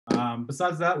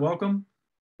Besides that, welcome.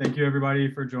 Thank you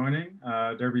everybody for joining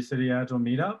Derby City Agile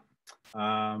Meetup.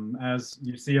 As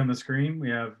you see on the screen, we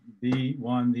have the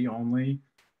one, the only,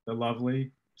 the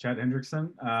lovely Chet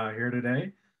Hendrickson here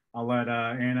today. I'll let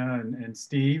Anna and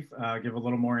Steve give a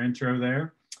little more intro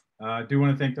there. I do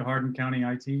want to thank the Hardin County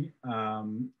IT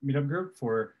Meetup group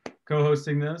for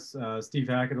co-hosting this. Steve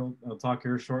Hackett will talk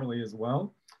here shortly as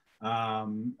well.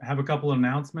 Have a couple of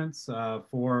announcements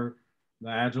for the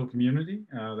Agile community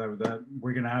that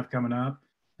we're going to have coming up.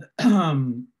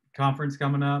 Conference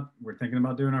coming up. We're thinking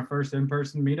about doing our first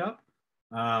in-person meetup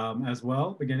as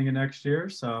well, beginning of next year.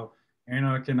 So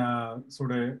Anna can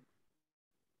sort of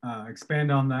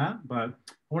expand on that. But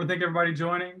I want to thank everybody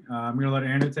joining. I'm going to let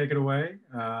Anna take it away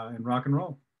and rock and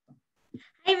roll.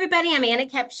 Hi, everybody. I'm Anna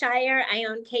Kepshire. I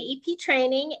own KEP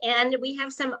Training, and we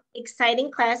have some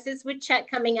exciting classes with Chet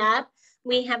coming up.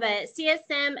 We have a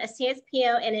CSM, a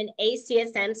CSPO, and an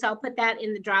ACSM, so I'll put that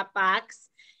in the Dropbox.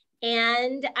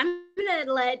 And I'm going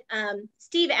to let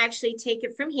Steve actually take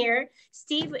it from here.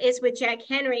 Steve is with Jack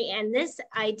Henry, and this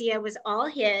idea was all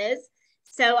his.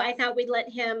 So I thought we'd let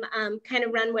him kind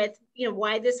of run with,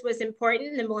 why this was important,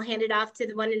 and then we'll hand it off to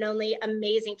the one and only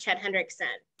amazing Chet Hendrickson.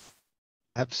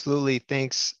 Absolutely.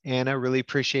 Thanks, Anna. Really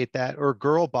appreciate that. Or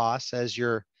Girl Boss, as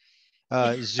your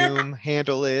Zoom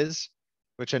handle is,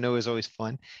 which I know is always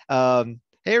fun.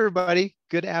 Hey, everybody.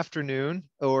 Good afternoon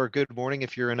or good morning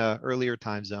if you're in an earlier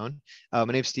time zone. My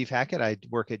name is Steve Hackett. I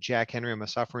work at Jack Henry. I'm a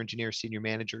software engineer, senior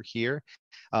manager here,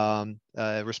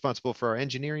 responsible for our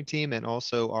engineering team and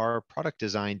also our product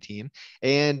design team.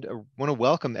 And I want to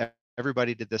welcome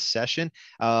everybody to this session,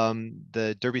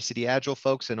 the Derby City Agile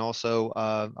folks, and also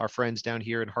our friends down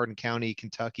here in Hardin County,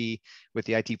 Kentucky with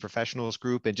the IT Professionals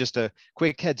Group. And just a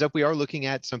quick heads up, we are looking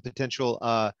at some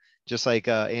potential, just like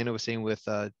Anna was saying with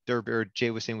Derby, or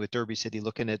Jay was saying with Derby City,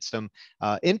 looking at some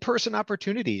in-person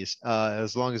opportunities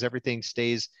as long as everything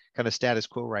stays kind of status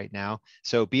quo right now.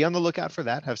 So be on the lookout for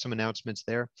that, have some announcements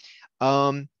there.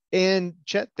 And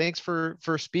Chet, thanks for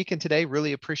speaking today.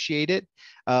 Really appreciate it,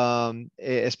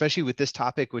 especially with this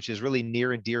topic, which is really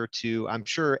near and dear to, I'm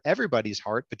sure, everybody's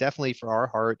heart, but definitely for our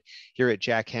heart here at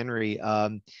Jack Henry.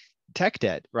 Tech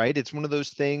debt, right? It's one of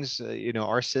those things,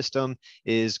 our system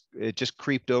it just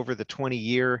creeped over the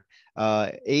 20-year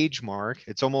age mark.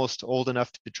 It's almost old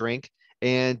enough to drink.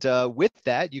 And with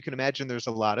that, you can imagine there's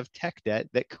a lot of tech debt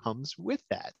that comes with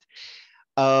that.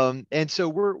 And so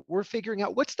we're figuring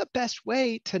out what's the best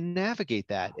way to navigate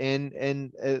that.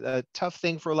 And a tough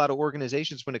thing for a lot of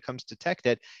organizations when it comes to tech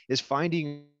debt is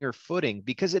finding your footing,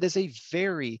 because it is a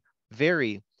very,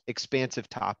 very expansive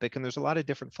topic. And there's a lot of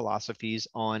different philosophies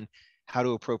on how to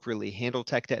appropriately handle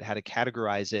tech debt, how to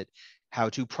categorize it, how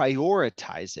to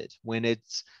prioritize it when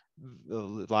it's a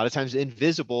lot of times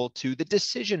invisible to the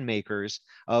decision makers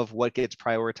of what gets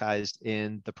prioritized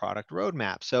in the product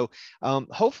roadmap. So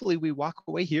hopefully we walk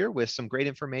away here with some great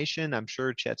information. I'm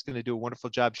sure Chet's going to do a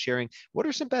wonderful job sharing what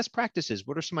are some best practices,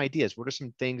 what are some ideas, what are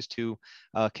some things to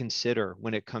consider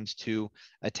when it comes to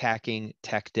attacking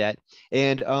tech debt.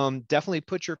 And definitely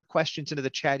put your questions into the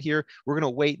chat here. We're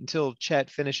going to wait until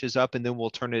Chet finishes up and then we'll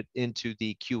turn it into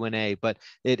the Q&A. But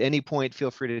at any point,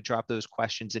 feel free to drop those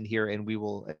questions in here and we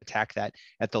will attack that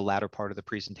at the latter part of the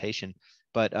presentation.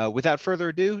 But without further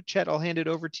ado, Chet, I'll hand it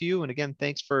over to you. And again,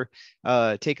 thanks for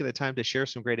taking the time to share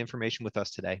some great information with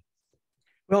us today.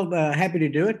 Well, happy to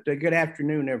do it. Good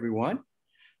afternoon, everyone.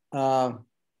 I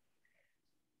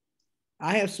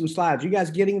have some slides. You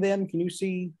guys getting them? Can you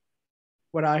see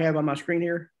what I have on my screen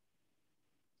here?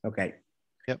 Okay.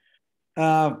 Yep.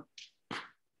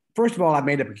 First of all, I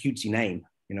made up a cutesy name.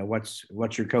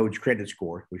 What's your code's credit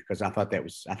score? Because I thought that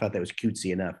was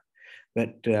cutesy enough.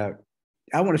 But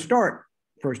I want to start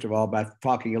first of all by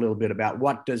talking a little bit about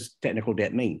what does technical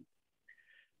debt mean.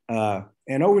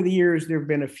 And over the years, there have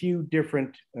been a few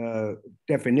different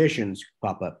definitions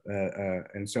pop up.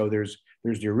 And so there's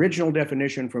the original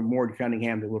definition from Ward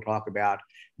Cunningham that we'll talk about.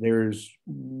 There's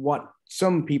what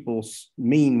some people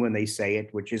mean when they say it,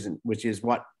 which is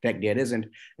what tech debt isn't,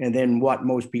 and then what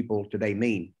most people today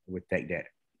mean with tech debt.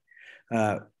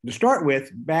 To start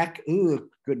with, back,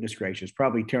 goodness gracious,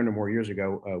 probably 10 or more years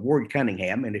ago, Ward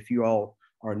Cunningham, and if you all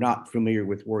are not familiar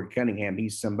with Ward Cunningham,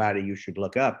 he's somebody you should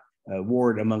look up.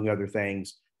 Ward, among other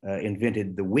things,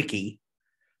 invented the wiki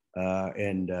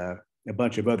and a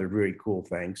bunch of other really cool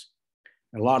things.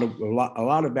 A lot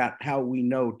about how we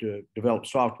know to develop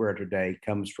software today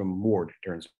comes from Ward, it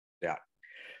turns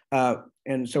out.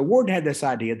 And so Ward had this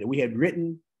idea that we had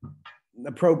written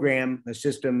a program, a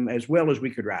system, as well as we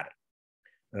could write it.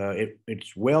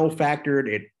 It's well factored.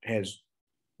 It has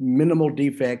minimal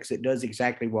defects. It does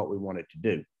exactly what we want it to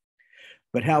do.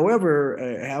 But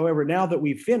however, now that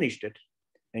we've finished it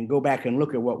and go back and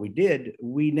look at what we did,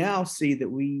 we now see that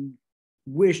we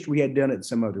wished we had done it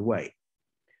some other way.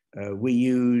 We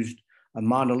used a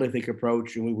monolithic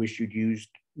approach, and we wish you'd used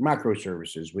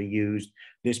microservices. We used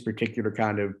this particular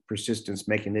kind of persistence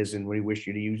mechanism. We wish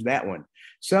you'd use that one.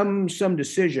 Some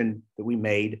decision that we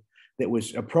made that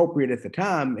was appropriate at the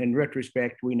time, in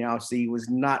retrospect, we now see was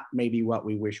not maybe what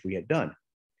we wish we had done.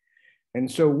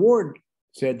 And so Ward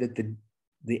said that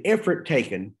the effort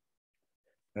taken,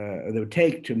 that would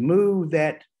take to move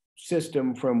that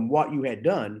system from what you had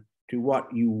done to what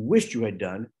you wished you had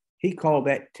done, he called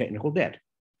that technical debt.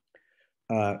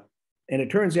 And it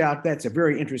turns out that's a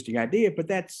very interesting idea, but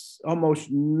that's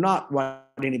almost not what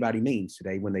anybody means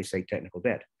today when they say technical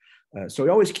debt. So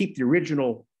you always keep the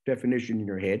original definition in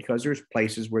your head, because there's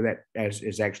places where that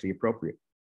is actually appropriate.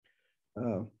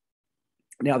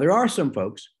 Now, there are some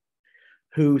folks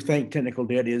who think technical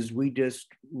debt is we just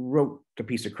wrote a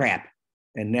piece of crap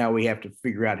and now we have to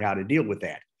figure out how to deal with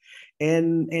that.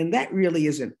 And that really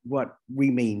isn't what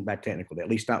we mean by technical debt,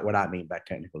 at least not what I mean by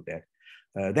technical debt.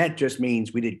 That just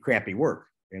means we did crappy work,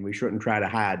 and we shouldn't try to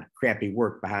hide crappy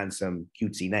work behind some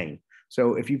cutesy name.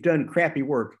 So if you've done crappy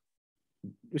work,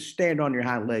 just stand on your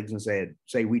hind legs and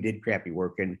say we did crappy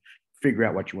work, and figure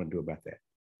out what you want to do about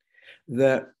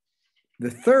that.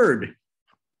 The third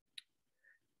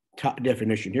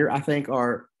definition here, I think,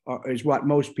 is what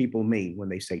most people mean when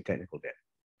they say technical debt.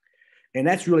 And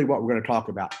that's really what we're going to talk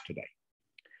about today.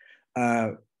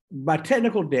 By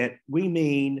technical debt, we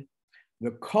mean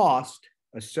the cost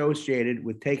associated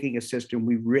with taking a system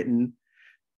we've written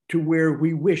to where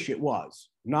we wish it was,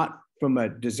 not from a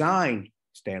design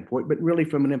standpoint, but really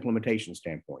from an implementation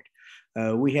standpoint.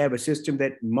 We have a system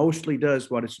that mostly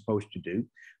does what it's supposed to do,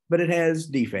 but it has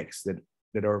defects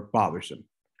that are bothersome.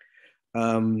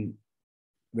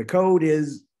 The code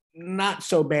is not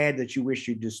so bad that you wish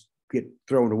you'd just get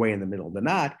thrown away in the middle of the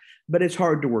night, but it's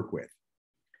hard to work with.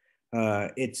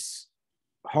 It's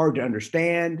hard to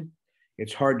understand.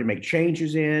 It's hard to make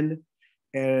changes in,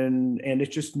 and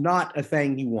it's just not a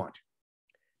thing you want.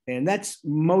 And that's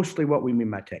mostly what we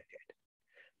mean by tech debt.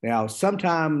 Now,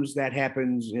 sometimes that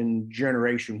happens in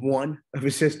generation one of a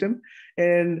system.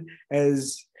 And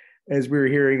as we were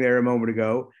hearing there a moment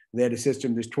ago, that a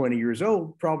system that's 20 years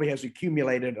old probably has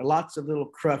accumulated lots of little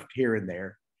cruft here and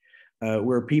there,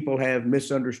 where people have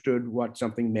misunderstood what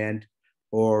something meant,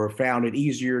 or found it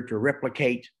easier to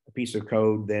replicate a piece of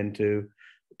code than to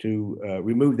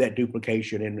remove that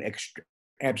duplication and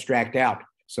abstract out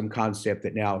some concept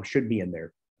that now should be in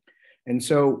there. And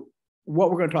so what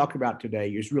we're going to talk about today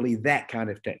is really that kind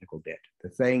of technical debt, the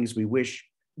things we wish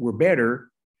were better,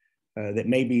 that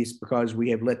maybe it's because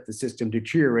we have let the system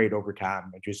deteriorate over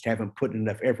time and just haven't put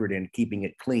enough effort in keeping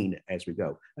it clean as we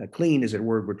go. Clean is a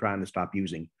word we're trying to stop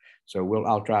using. So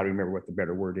I'll try to remember what the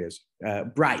better word is.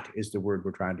 Bright is the word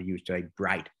we're trying to use today,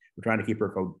 bright. We're trying to keep our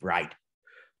code bright.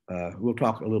 We'll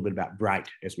talk a little bit about bright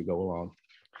as we go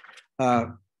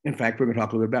along. In fact, we're going to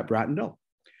talk a little bit about bright and dull.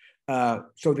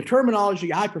 So the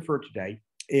terminology I prefer today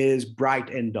is bright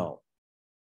and dull.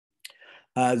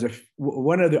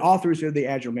 One of the authors of the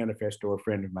Agile Manifesto, a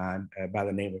friend of mine by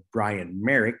the name of Brian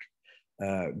Merrick,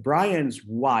 Brian's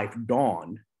wife,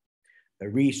 Dawn,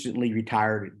 recently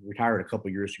retired a couple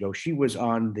of years ago. She was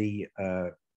on the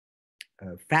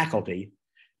faculty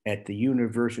at the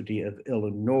University of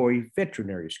Illinois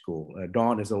Veterinary School.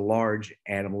 Dawn is a large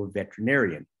animal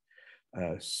veterinarian.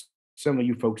 Some of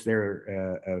you folks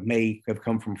there may have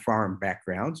come from farm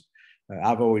backgrounds.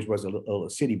 I've always was a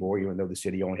city boy, even though the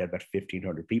city only had about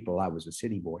 1,500 people. I was a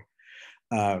city boy.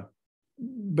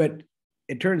 But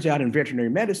it turns out in veterinary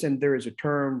medicine, there is a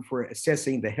term for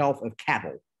assessing the health of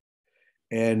cattle.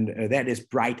 And that is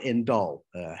bright and dull.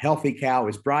 Healthy cow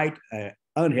is bright,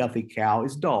 unhealthy cow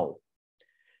is dull.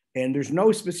 And there's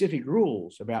no specific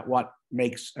rules about what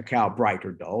makes a cow bright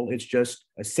or dull. It's just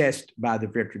assessed by the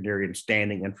veterinarian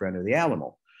standing in front of the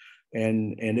animal.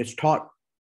 And it's taught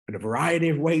in a variety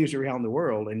of ways around the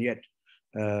world. And yet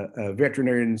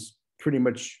veterinarians pretty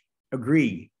much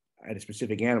agree that a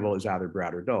specific animal is either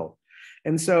bright or dull.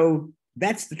 And so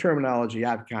that's the terminology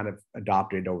I've kind of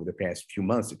adopted over the past few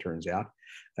months, it turns out,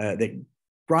 that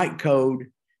bright code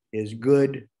is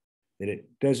good, that it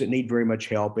doesn't need very much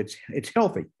help. It's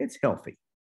healthy. It's healthy.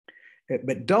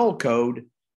 But dull code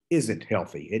isn't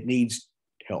healthy. It needs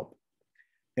help.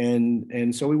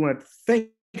 And so we want to think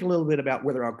a little bit about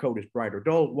whether our code is bright or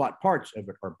dull, what parts of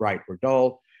it are bright or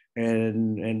dull,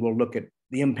 and we'll look at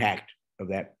the impact of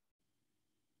that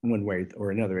one way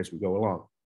or another as we go along.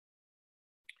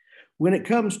 When it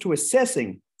comes to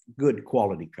assessing good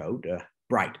quality code,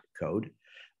 bright code,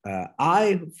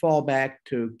 I fall back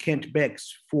to Kent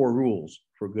Beck's 4 rules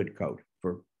for good code,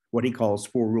 for what he calls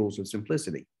 4 rules of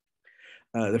simplicity.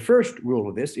 The first rule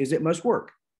of this is it must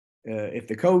work. If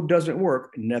the code doesn't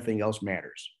work, nothing else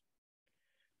matters.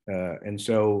 And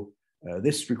so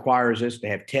this requires us to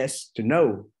have tests to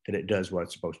know that it does what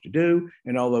it's supposed to do,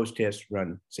 and all those tests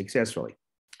run successfully.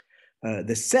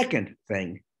 The second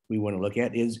thing we want to look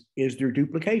at is there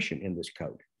duplication in this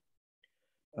code?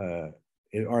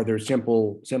 Are there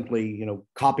simply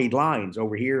copied lines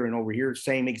over here and over here,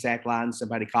 same exact lines,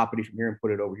 somebody copied it from here and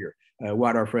put it over here?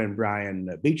 What our friend Brian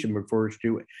Beecham refers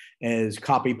to as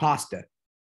copy pasta,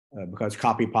 because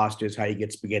copy pasta is how you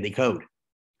get spaghetti code.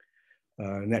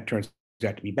 And that turns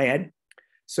out to be bad.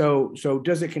 So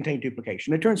does it contain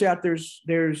duplication? It turns out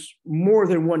there's more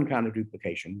than one kind of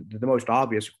duplication. The most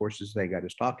obvious, of course, is the thing I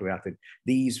just talked about, that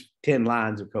these 10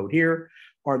 lines of code here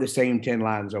are the same 10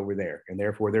 lines over there. And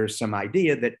therefore, there's some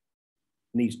idea that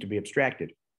needs to be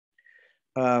abstracted.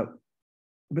 But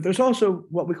there's also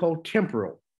what we call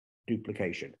temporal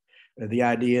duplication, the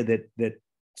idea that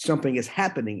something is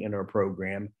happening in our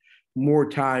program more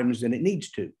times than it needs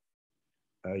to.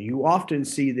 You often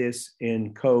see this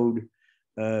in code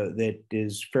that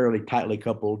is fairly tightly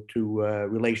coupled to a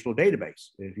relational database.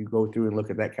 If you go through and look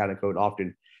at that kind of code,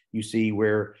 often you see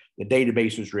where the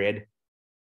database is read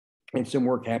and some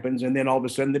work happens, and then all of a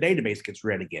sudden the database gets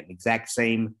read again. Exact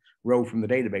same row from the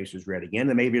database is read again,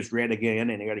 and maybe it's read again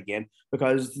and read again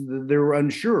because they're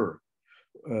unsure.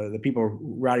 The people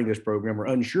writing this program are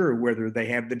unsure whether they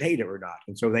have the data or not,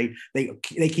 and so they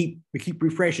keep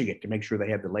refreshing it to make sure they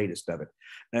have the latest of it.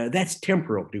 That's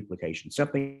temporal duplication.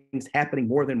 Something's happening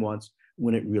more than once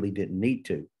when it really didn't need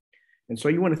to, and so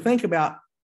you want to think about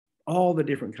all the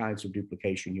different kinds of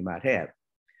duplication you might have.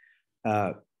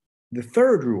 The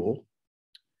third rule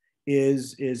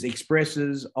is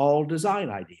expresses all design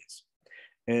ideas.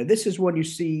 This is one you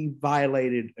see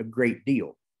violated a great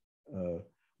deal.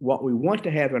 What we want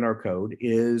to have in our code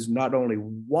is not only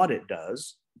what it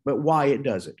does, but why it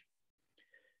does it.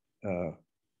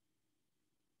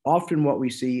 Often what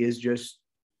we see is just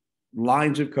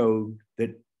lines of code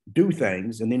that do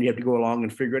things, and then you have to go along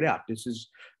and figure it out. This is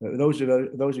those of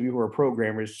you who are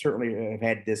programmers certainly have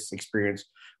had this experience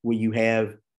where you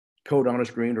have code on a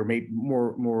screen, or maybe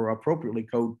more appropriately,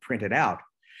 code printed out,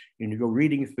 and you go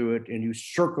reading through it and you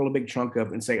circle a big chunk of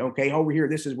it and say, okay, over here,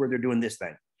 this is where they're doing this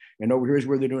thing. And over here is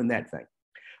where they're doing that thing.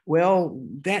 Well,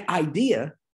 that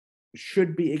idea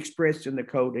should be expressed in the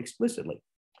code explicitly.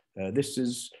 This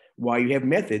is why you have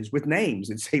methods with names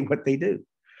that say what they do.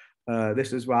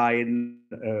 This is why in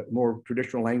more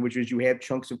traditional languages, you have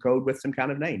chunks of code with some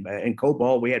kind of name. In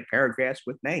COBOL, we had paragraphs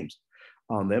with names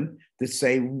on them that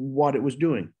say what it was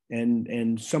doing.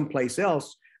 And someplace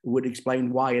else would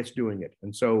explain why it's doing it.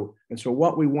 And so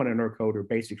what we want in our code are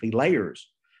basically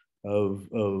layers of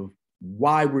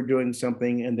why we're doing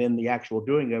something, and then the actual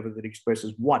doing of it that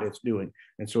expresses what it's doing.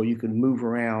 And so you can move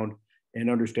around and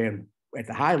understand at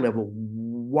the high level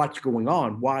what's going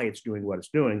on, why it's doing what it's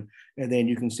doing, and then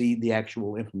you can see the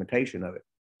actual implementation of it.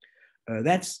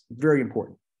 That's very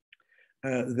important.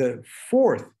 The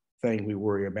fourth thing we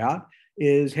worry about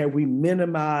is, have we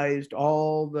minimized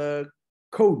all the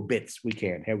code bits we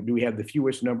can? Do we have the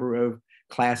fewest number of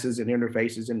classes and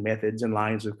interfaces and methods and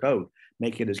lines of code?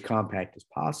 Make it as compact as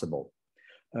possible.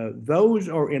 Those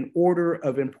are in order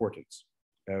of importance.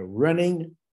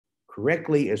 Running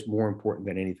correctly is more important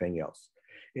than anything else.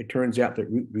 It turns out that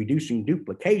reducing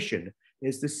duplication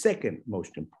is the second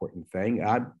most important thing.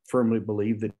 I firmly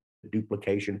believe that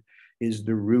duplication is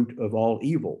the root of all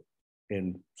evil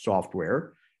in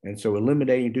software. And so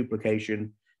eliminating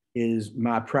duplication is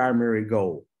my primary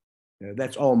goal.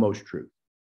 That's almost true.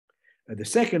 The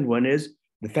second one is,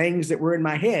 the things that were in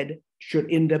my head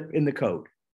should end up in the code,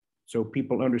 so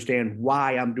people understand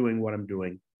why I'm doing what I'm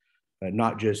doing,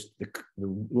 not just the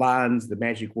lines, the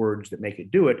magic words that make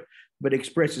it do it, but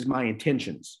expresses my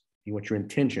intentions. You want your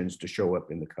intentions to show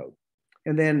up in the code.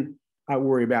 And then I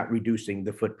worry about reducing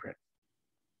the footprint.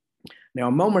 Now,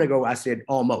 a moment ago, I said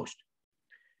almost.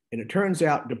 And it turns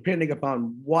out, depending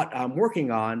upon what I'm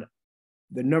working on,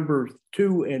 the number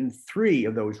 2 and 3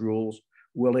 of those rules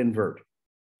will invert.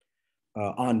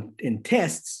 In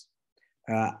tests,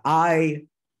 I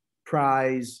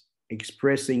prize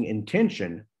expressing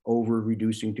intention over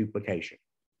reducing duplication.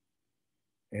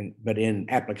 But in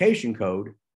application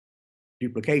code,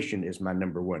 duplication is my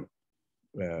number one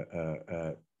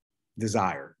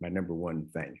desire, my number one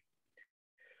thing.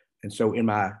 And so in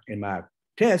my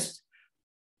tests,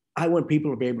 I want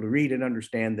people to be able to read and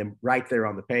understand them right there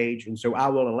on the page. And so I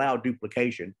will allow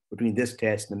duplication between this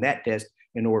test and that test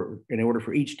in order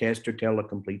for each test to tell a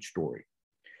complete story.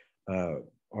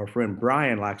 Our friend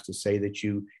Brian likes to say that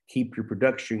you keep your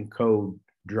production code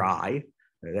dry.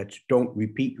 That's don't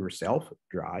repeat yourself,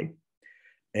 dry.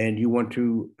 And you want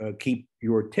to keep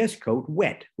your test code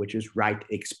wet, which is write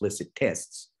explicit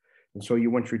tests. And so you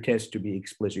want your tests to be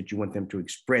explicit. You want them to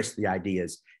express the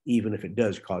ideas, even if it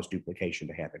does cause duplication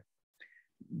to happen.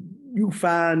 You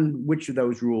find which of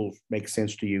those rules makes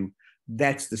sense to you.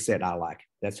 That's the set I like.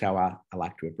 That's how I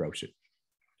like to approach it.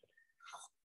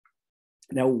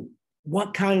 Now,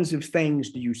 what kinds of things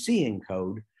do you see in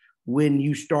code when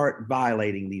you start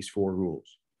violating these 4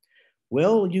 rules?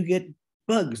 Well, you get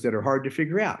bugs that are hard to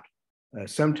figure out.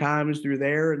 Sometimes they're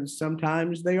there and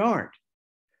sometimes they aren't.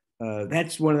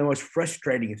 That's one of the most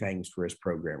frustrating things for us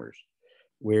programmers,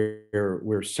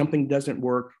 where something doesn't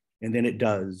work and then it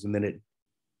does, and then it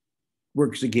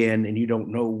works again, and you don't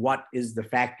know what is the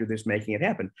factor that's making it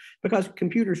happen, because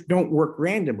computers don't work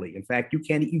randomly. In fact, you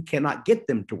cannot get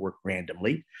them to work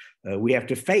randomly. We have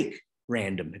to fake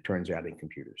random, it turns out, in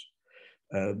computers.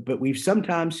 But we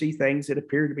sometimes see things that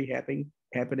appear to be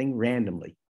happening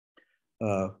randomly.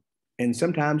 And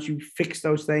sometimes you fix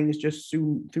those things just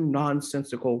through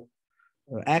nonsensical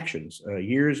actions.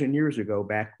 Years and years ago,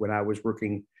 back when I was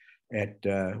working at,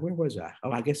 where was I?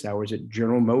 Oh, I guess I was at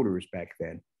General Motors back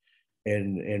then.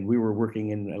 And we were working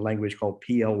in a language called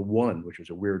PL1, which was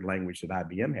a weird language that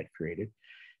IBM had created.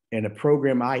 And a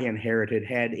program I inherited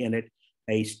had in it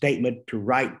a statement to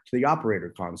write to the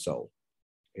operator console.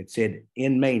 It said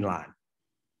in mainline.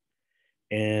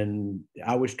 And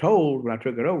I was told when I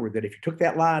took it over that if you took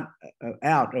that line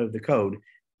out of the code,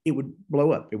 it would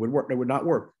blow up. It would work. It would not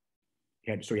work.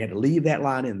 So you had to leave that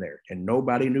line in there, and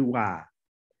nobody knew why.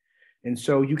 And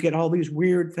so you get all these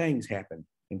weird things happen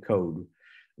in code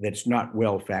that's not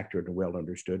well factored and well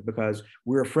understood, because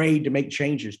we're afraid to make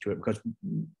changes to it, because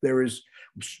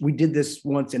we did this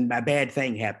once and a bad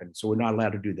thing happened, so we're not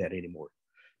allowed to do that anymore.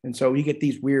 And so you get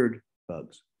these weird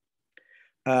bugs.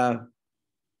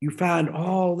 You find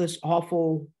all this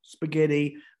awful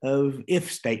spaghetti of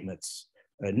if statements,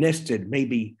 nested,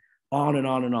 maybe on and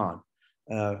on and on.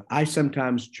 I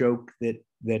sometimes joke that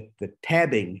the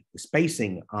tabbing, the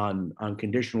spacing on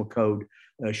conditional code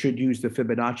should use the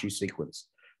Fibonacci sequence,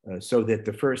 so that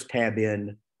the first tab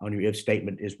in on your if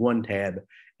statement is 1 tab,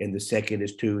 and the second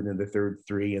is 2, and then the third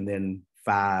 3, and then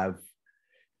 5,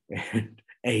 and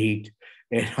 8,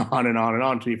 and on and on and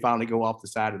on until you finally go off the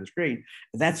side of the screen.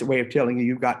 That's a way of telling you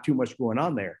you've got too much going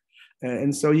on there.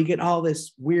 And so you get all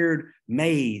this weird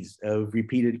maze of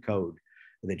repeated code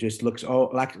that just looks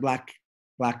like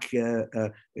you're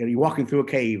walking through a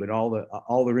cave and all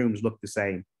the rooms look the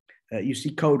same. You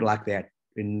see code like that,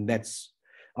 and that's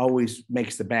always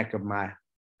makes the back of my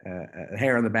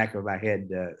hair on the back of my head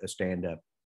stand up.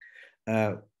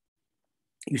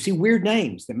 You see weird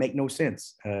names that make no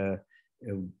sense.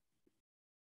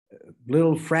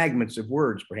 Little fragments of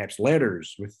words, perhaps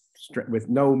letters with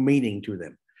no meaning to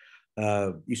them.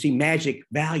 You see magic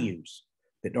values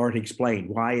that aren't explained.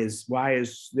 Why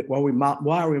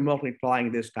are we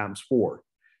multiplying this times 4?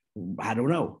 I don't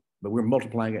know, but we're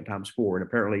multiplying it times 4, and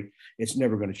apparently it's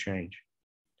never going to change.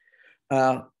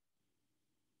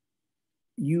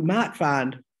 You might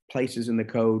find places in the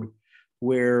code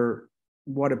where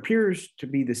what appears to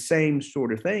be the same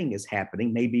sort of thing is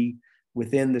happening, maybe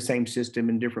within the same system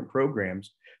in different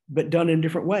programs, but done in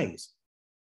different ways,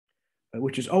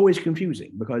 which is always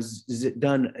confusing, because is it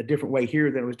done a different way here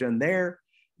than it was done there,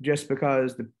 just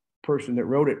because the person that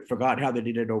wrote it forgot how they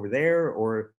did it over there,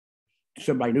 or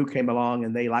somebody new came along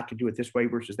and they like to do it this way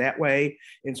versus that way.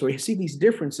 And so you see these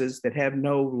differences that have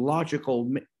no logical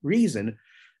reason.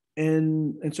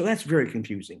 And so that's very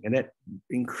confusing. And that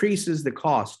increases the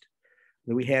cost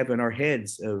that we have in our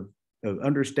heads of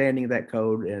understanding that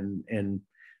code and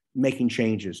making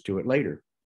changes to it later.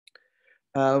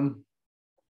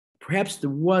 Perhaps the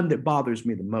one that bothers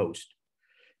me the most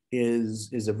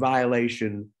is a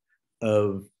violation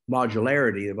of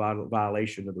modularity, a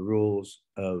violation of the rules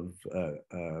of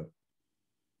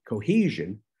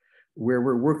cohesion, where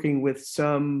we're working with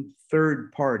some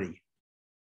third party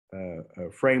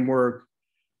framework,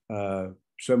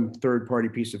 some third party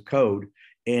piece of code,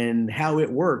 and how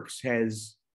it works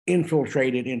has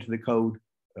infiltrated into the code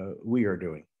we are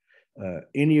doing.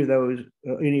 Any of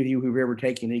you who've ever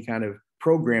taken any kind of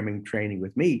programming training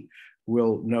with me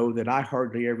will know that I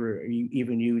hardly ever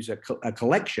even use a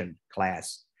collection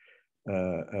class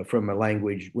from a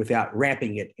language without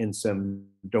wrapping it in some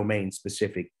domain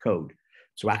specific code.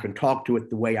 So I can talk to it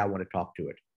the way I want to talk to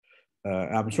it.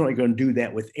 I'm certainly going to do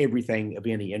that with everything of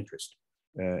any interest.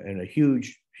 And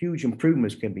huge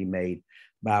improvements can be made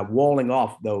by walling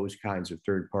off those kinds of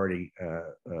third-party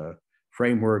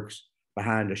frameworks,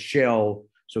 behind a shell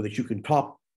so that you can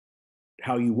talk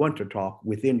how you want to talk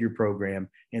within your program.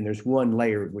 And there's one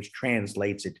layer which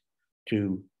translates it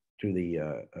to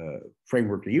the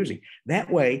framework you're using. That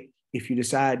way, if you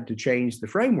decide to change the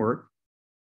framework,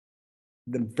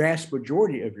 the vast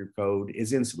majority of your code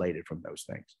is insulated from those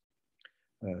things.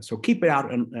 So keep it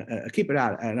out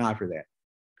an eye for that.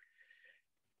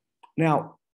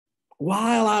 Now,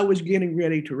 while I was getting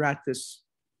ready to write this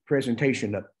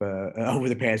presentation up over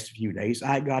the past few days,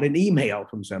 I got an email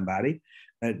from somebody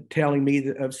telling me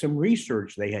of some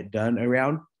research they had done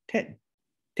around tech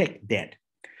debt.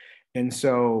 And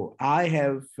so I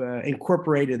have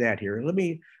incorporated that here.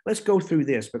 Let's go through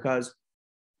this, because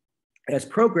as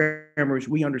programmers,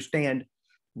 we understand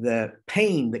the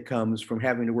pain that comes from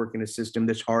having to work in a system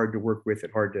that's hard to work with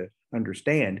and hard to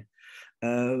understand.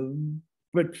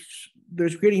 But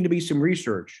there's getting to be some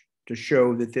research to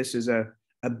show that this is a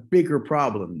bigger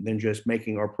problem than just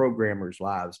making our programmers'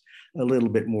 lives a little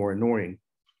bit more annoying.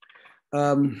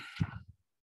 And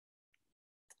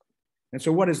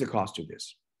so what is the cost of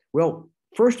this? Well,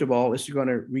 first of all, this is going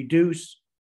to reduce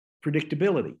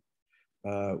predictability.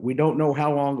 We don't know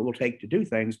how long it will take to do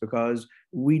things because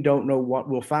we don't know what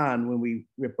we'll find when we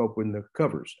rip open the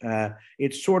covers.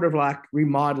 It's sort of like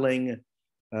remodeling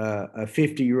a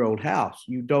 50-year-old house.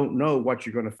 You don't know what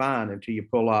you're going to find until you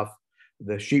pull off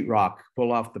the sheetrock,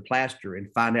 pull off the plaster,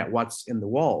 and find out what's in the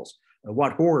walls,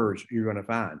 what horrors you're going to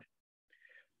find.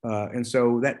 And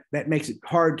so that makes it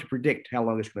hard to predict how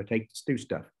long it's going to take to do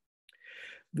stuff.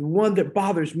 The one that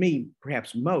bothers me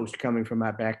perhaps most, coming from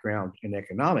my background in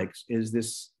economics, is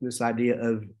this idea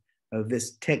of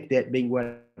this tech debt being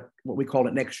what we call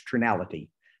an externality.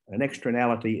 An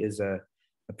externality is a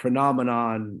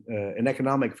phenomenon, an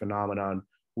economic phenomenon,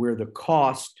 where the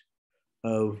cost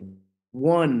of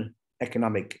one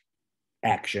economic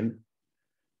action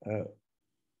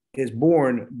is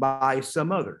borne by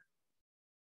some other.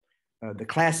 The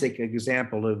classic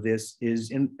example of this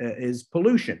is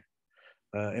pollution.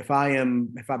 If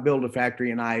I build a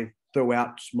factory and I throw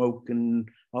out smoke and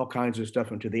all kinds of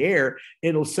stuff into the air,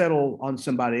 it'll settle on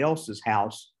somebody else's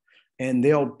house, and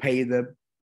they'll pay the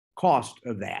cost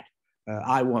of that.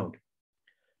 I won't.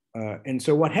 And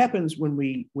so what happens when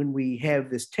we have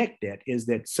this tech debt is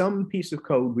that some piece of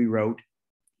code we wrote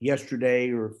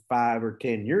yesterday or 5 or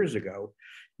 10 years ago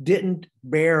didn't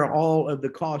bear all of the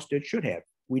cost it should have.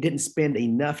 We didn't spend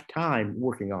enough time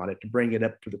working on it to bring it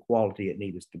up to the quality it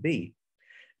needs to be.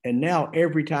 And now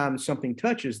every time something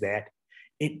touches that,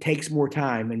 it takes more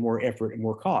time and more effort and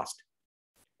more cost.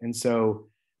 And so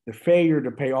the failure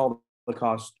to pay all the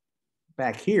cost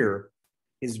back here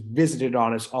is visited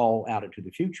on us all out into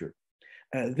the future.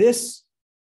 This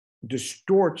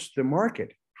distorts the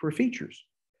market for features,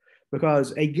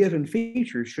 because a given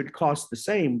feature should cost the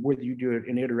same whether you do it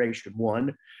in iteration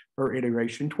 1 or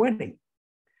iteration 20.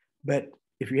 But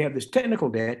if you have this technical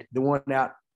debt, the one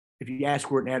out, if you ask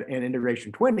for it in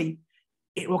iteration 20,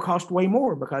 it will cost way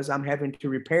more because I'm having to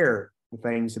repair the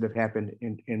things that have happened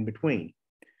in between.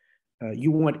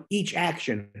 You want each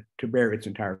action to bear its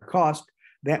entire cost.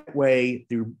 That way,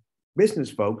 the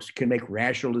business folks can make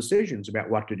rational decisions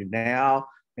about what to do now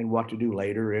and what to do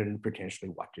later and potentially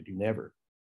what to do never.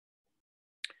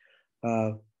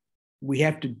 We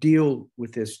have to deal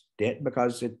with this debt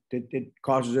because it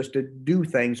causes us to do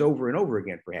things over and over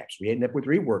again, perhaps. We end up with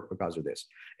rework because of this.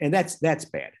 And that's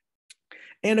bad.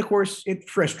 And of course, it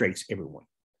frustrates everyone.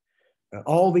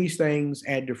 All these things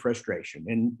add to frustration.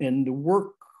 And the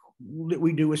work that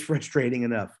we do is frustrating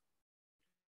enough.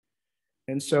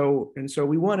 And so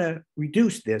we want to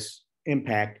reduce this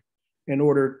impact in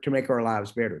order to make our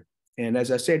lives better. And as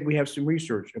I said, we have some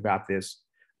research about this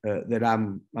that I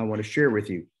want to share with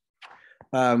you.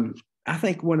 I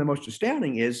think one of the most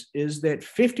astounding is that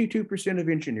 52% of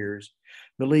engineers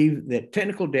believe that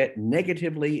technical debt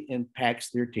negatively impacts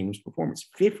their team's performance.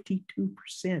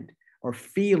 52% are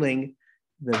feeling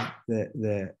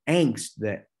the angst,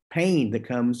 the pain that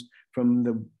comes from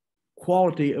the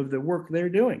quality of the work they're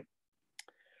doing.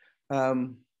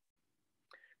 Going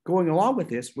along with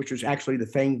this, which was actually the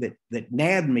thing that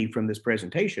nabbed me from this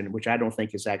presentation, which I don't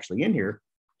think is actually in here.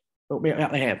 Oh,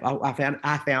 I have. I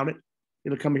found it.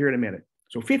 It'll come here in a minute.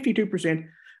 So 52%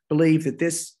 believe that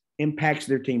this impacts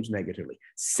their teams negatively.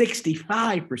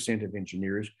 65% of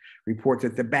engineers report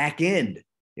that the back end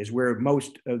is where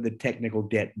most of the technical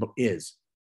debt is.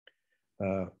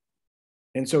 And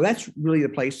so that's really the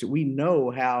place that we know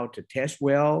how to test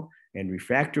well and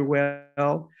refactor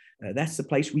well. That's the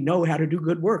place we know how to do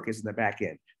good work, is in the back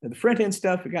end. The front end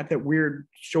stuff, we got that weird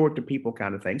show it to people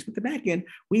kind of things, but the back end,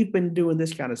 we've been doing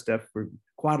this kind of stuff for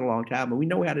quite a long time, and we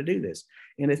know how to do this.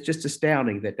 And it's just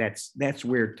astounding that that's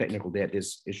where technical debt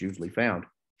is usually found.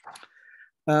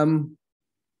 66%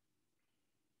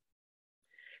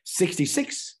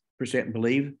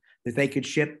 believe that they could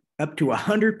ship up to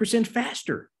 100%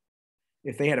 faster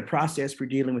if they had a process for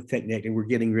dealing with tech debt and we're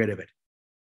getting rid of it.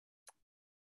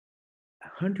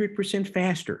 100%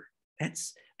 faster.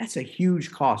 That's a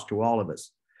huge cost to all of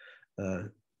us.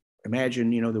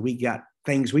 Imagine, that we got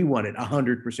things we wanted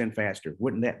 100% faster.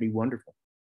 Wouldn't that be wonderful?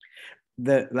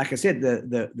 Like I said,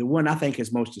 the one I think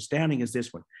is most astounding is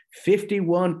this one.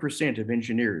 51% of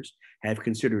engineers have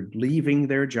considered leaving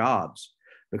their jobs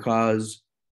because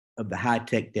of the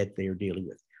high-tech debt they are dealing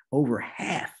with. Over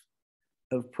half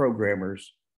of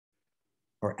programmers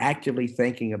are actively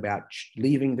thinking about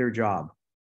leaving their job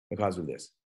because of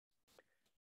this.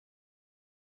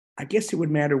 I guess it would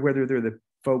matter whether they're the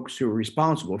folks who are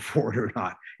responsible for it or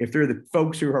not. If they're the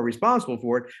folks who are responsible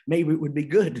for it, maybe it would be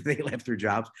good if they left their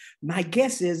jobs. My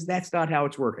guess is that's not how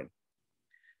it's working.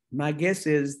 My guess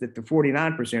is that the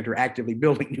 49% are actively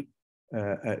building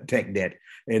tech debt,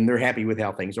 and they're happy with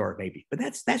how things are, maybe. But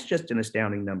that's just an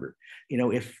astounding number.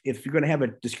 If you're going to have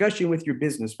a discussion with your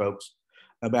business folks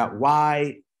about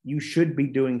why you should be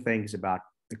doing things about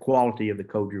the quality of the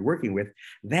code you're working with,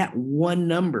 that one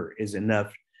number is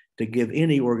enough to give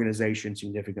any organization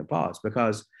significant pause,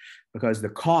 because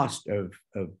the cost of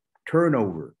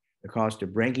turnover, the cost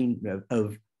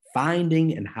of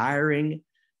finding and hiring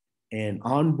and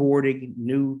onboarding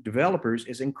new developers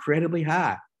is incredibly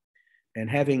high. And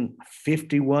having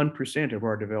 51% of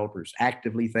our developers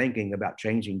actively thinking about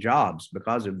changing jobs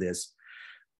because of this,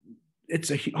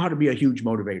 ought to be a huge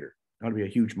motivator. Ought to be a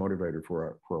huge motivator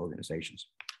for organizations.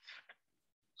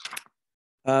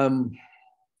 And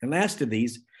last of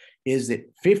these is that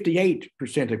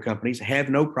 58% of companies have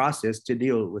no process to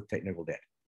deal with technical debt,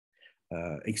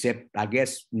 except, I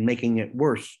guess, making it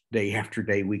worse day after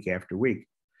day, week after week.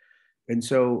 And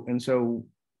so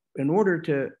in order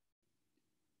to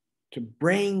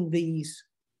bring these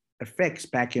effects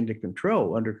back under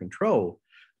control,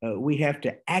 we have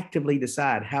to actively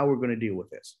decide how we're going to deal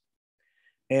with this.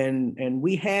 And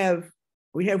we have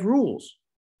rules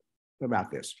about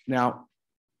this. Now,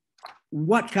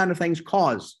 what kind of things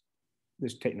cause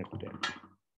this technical debt?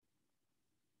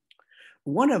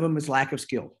 One of them is lack of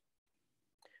skill.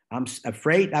 I'm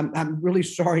really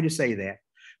sorry to say that,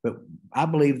 but I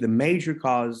believe the major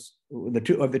cause,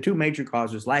 the two major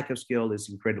causes, lack of skill is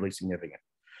incredibly significant.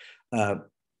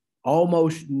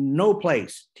 Almost no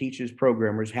place teaches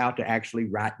programmers how to actually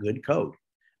write good code.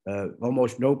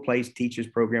 Almost no place teaches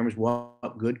programmers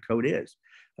what good code is.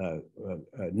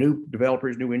 New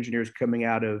developers, new engineers coming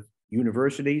out of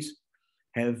universities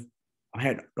have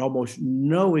had almost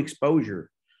no exposure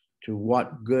to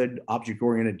what good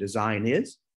object-oriented design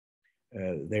is.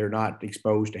 They're not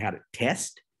exposed to how to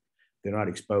test. They're not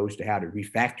exposed to how to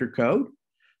refactor code.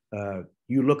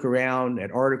 You look around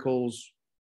at articles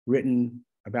written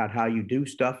about how you do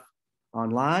stuff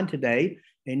online today,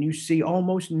 and you see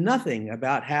almost nothing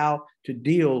about how to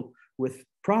deal with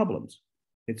problems.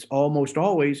 It's almost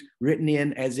always written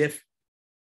in as if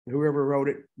whoever wrote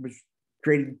it was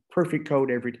creating perfect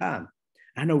code every time.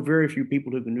 I know very few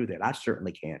people who can do that. I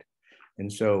certainly can't.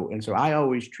 And so I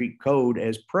always treat code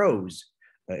as prose.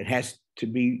 It has to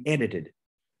be edited.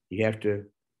 You have to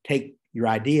take your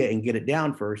idea and get it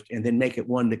down first, and then make it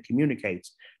one that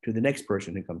communicates to the next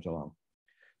person who comes along.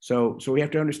 So we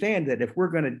have to understand that if we're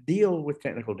going to deal with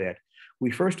technical debt, we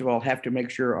first of all have to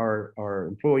make sure our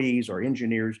employees, our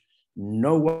engineers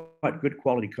know what good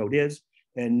quality code is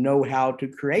and know how to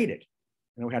create it,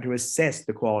 know how to assess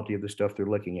the quality of the stuff they're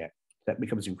looking at. That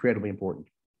becomes incredibly important.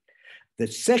 The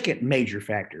second major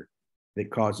factor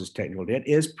that causes technical debt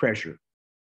is pressure.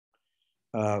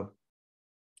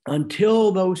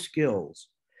 Until those skills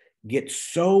get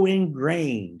so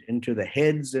ingrained into the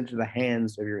heads, into the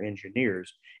hands of your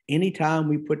engineers, anytime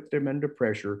we put them under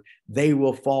pressure, they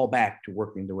will fall back to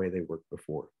working the way they worked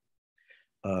before.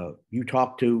 You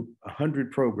talk to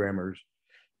 100 programmers,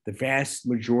 the vast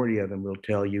majority of them will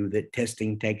tell you that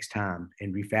testing takes time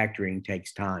and refactoring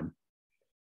takes time.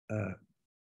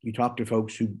 You talk to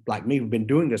folks who, like me, who've been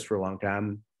doing this for a long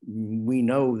time, we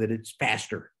know that it's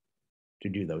faster to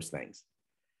do those things.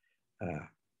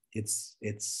 It's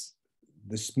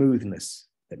the smoothness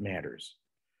that matters.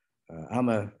 I'm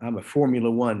a Formula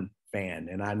One fan,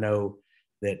 and I know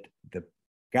that the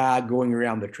guy going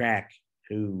around the track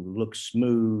who looks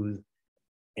smooth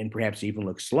and perhaps even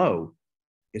looks slow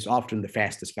is often the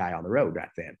fastest guy on the road right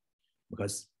then,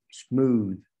 because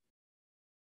smooth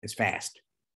is fast,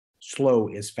 slow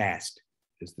is fast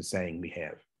is the saying we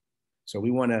have. So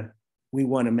we want to we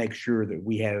want to make sure that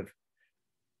we have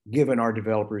given our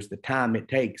developers the time it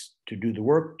takes to do the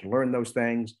work, to learn those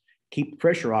things, keep the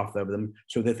pressure off of them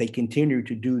so that they continue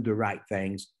to do the right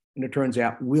things. And it turns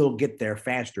out we'll get there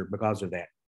faster because of that.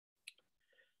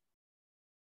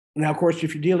 Now, of course,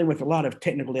 if you're dealing with a lot of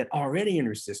technical debt already in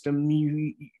your system,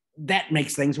 that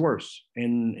makes things worse.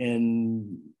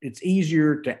 And it's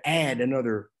easier to add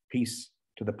another piece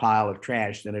to the pile of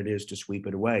trash than it is to sweep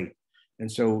it away. And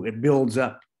so it builds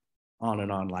up on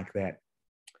and on like that.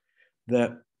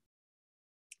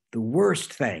 The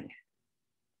worst thing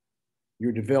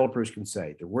your developers can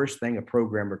say, the worst thing a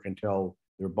programmer can tell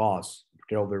their boss,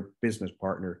 tell their business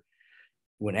partner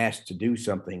when asked to do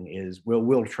something is, well,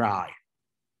 we'll try.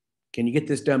 Can you get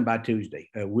this done by Tuesday?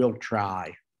 We'll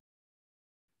try.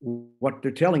 What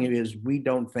they're telling you is, we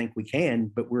don't think we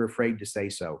can, but we're afraid to say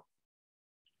so.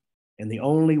 And the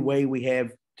only way we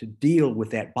have to deal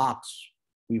with that box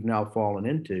we've now fallen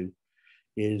into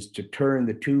is to turn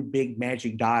the two big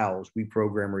magic dials we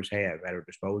programmers have at our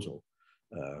disposal.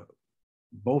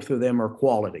 Both of them are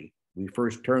quality. We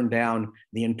first turn down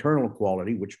the internal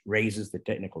quality, which raises the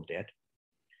technical debt.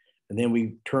 And then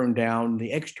we turn down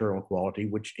the external quality,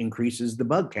 which increases the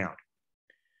bug count.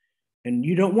 And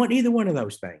you don't want either one of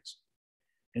those things.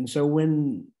 And so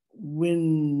when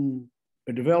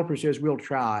a developer says, we'll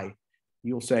try,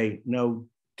 you'll say, no,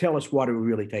 tell us what it would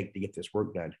really take to get this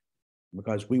work done,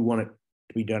 because we want it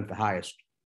to be done at the highest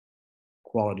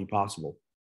quality possible.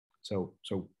 So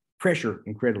pressure,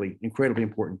 incredibly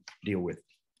important to deal with.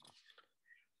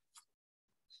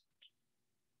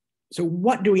 So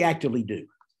what do we actively do?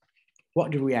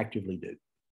 What do we actively do?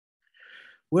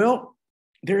 Well,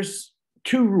 there's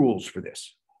two rules for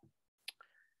this,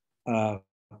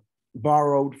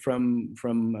 borrowed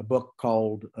from a book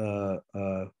called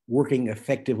Working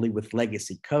Effectively with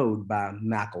Legacy Code by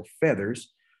Michael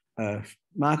Feathers.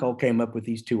 Michael came up with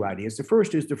these two ideas. The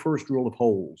first is the first rule of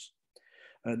holes.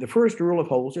 The first rule of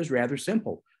holes is rather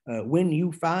simple. When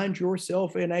you find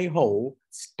yourself in a hole,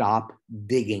 stop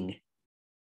digging.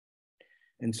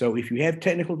 And so if you have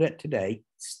technical debt today,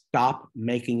 stop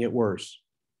making it worse.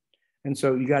 And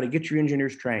so you got to get your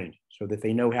engineers trained so that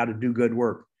they know how to do good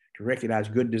work, to recognize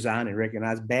good design and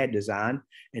recognize bad design,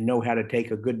 and know how to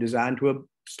take a good design to a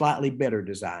slightly better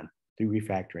design through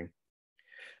refactoring.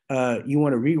 You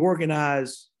want to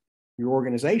reorganize your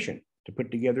organization to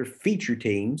put together feature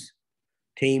teams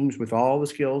with all the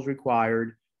skills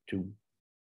required to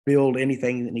build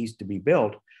anything that needs to be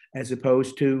built, as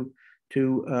opposed to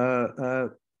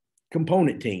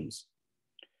component teams,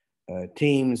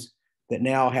 teams that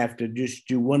now have to just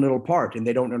do one little part, and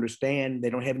they don't understand, they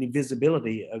don't have any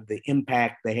visibility of the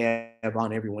impact they have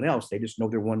on everyone else. They just know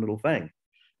they're one little thing.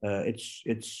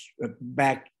 It's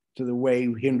back to the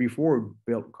way Henry Ford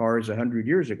built cars 100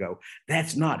 years ago.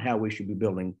 That's not how we should be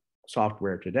building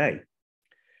software today.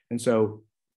 And so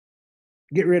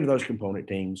get rid of those component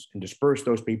teams and disperse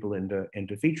those people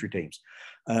into feature teams.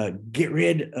 Get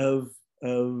rid of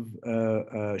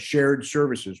shared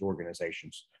services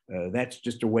organizations. That's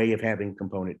just a way of having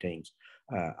component teams.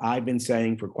 I've been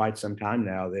saying for quite some time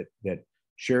now that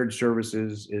shared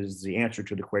services is the answer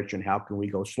to the question, how can we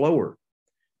go slower?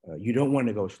 You don't want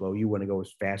to go slow. You want to go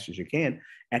as fast as you can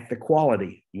at the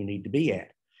quality you need to be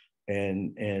at.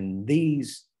 And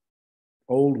these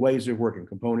old ways of working,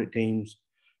 component teams,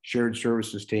 shared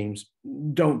services teams,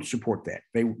 don't support that.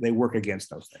 They work against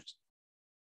those things.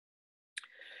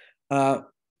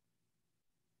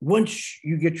 Once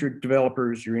you get your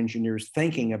developers, your engineers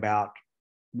thinking about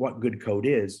what good code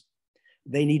is,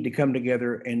 they need to come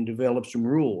together and develop some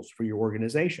rules for your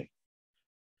organization.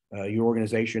 Your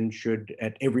organization should,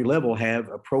 at every level, have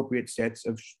appropriate sets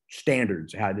of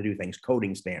standards, how to do things,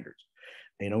 coding standards.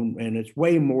 And it's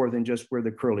way more than just where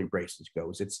the curly braces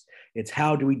goes. It's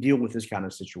how do we deal with this kind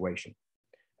of situation,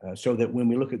 so that when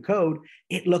we look at code,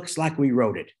 it looks like we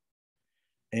wrote it.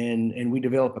 And we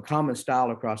develop a common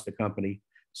style across the company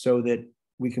so that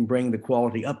we can bring the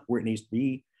quality up where it needs to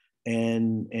be,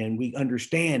 and we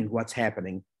understand what's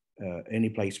happening any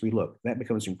place we look. That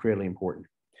becomes incredibly important.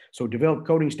 So develop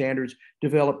coding standards,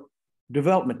 develop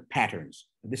development patterns.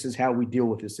 This is how we deal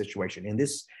with this situation. In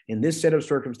this set of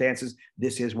circumstances,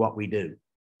 this is what we do.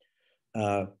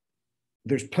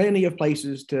 There's plenty of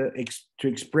places to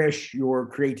express your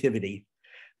creativity,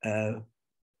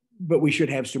 but we should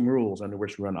have some rules under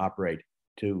which we're going to operate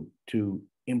to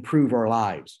improve our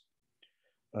lives.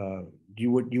 Do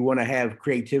you want to have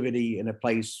creativity in a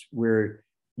place where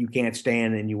you can't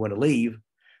stand and you want to leave,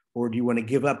 or do you want to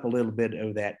give up a little bit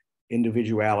of that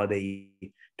individuality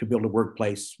to build a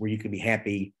workplace where you can be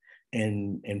happy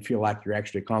and feel like you're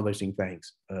actually accomplishing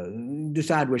things.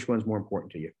 Decide which one's more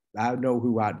important to you. I know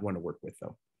who I'd want to work with,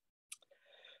 though.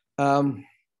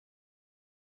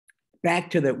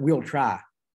 Back to the we'll try.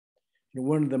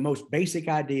 One of the most basic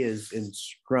ideas in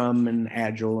Scrum and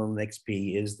Agile and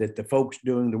XP is that the folks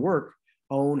doing the work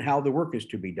own how the work is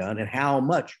to be done and how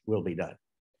much will be done.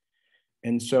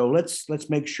 And so let's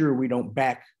make sure we don't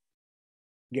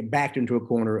get backed into a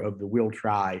corner of the we'll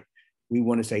try. We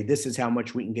want to say, this is how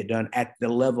much we can get done at the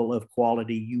level of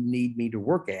quality you need me to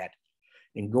work at.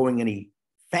 And going any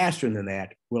faster than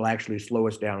that will actually slow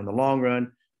us down in the long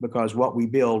run, because what we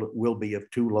build will be of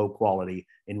too low quality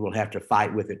and we'll have to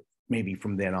fight with it maybe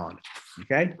from then on.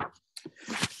 Okay?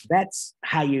 That's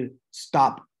how you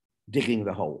stop digging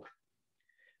the hole.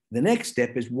 The next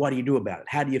step is, what do you do about it?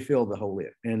 How do you fill the hole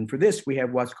in? And for this, we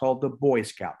have what's called the Boy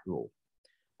Scout rule.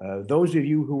 Those of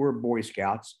you who are Boy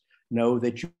Scouts know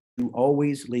that you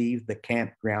always leave the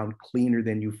campground cleaner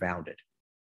than you found it.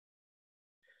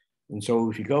 And so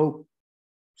if you go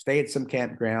stay at some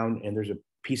campground and there's a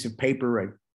piece of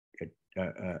paper,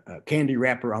 a candy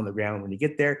wrapper on the ground, when you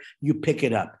get there, you pick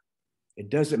it up. It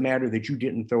doesn't matter that you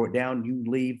didn't throw it down. You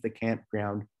leave the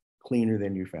campground cleaner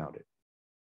than you found it.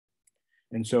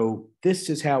 And so this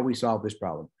is how we solve this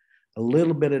problem. A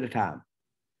little bit at a time.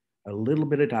 A little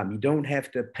bit at a time. You don't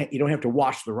have to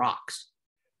wash the rocks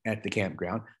at the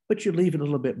campground, but you leave it a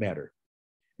little bit better.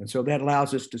 And so that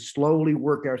allows us to slowly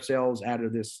work ourselves out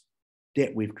of this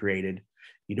debt we've created.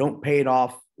 You don't pay it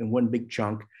off in one big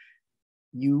chunk.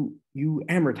 You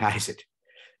amortize it.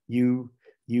 You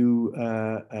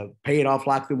pay it off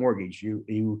like the mortgage.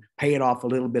 You pay it off a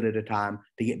little bit at a time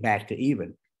to get back to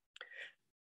even.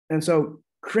 And so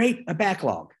create a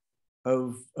backlog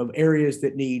of areas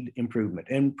that need improvement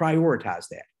and prioritize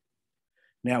that.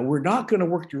 Now, we're not going to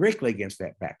work directly against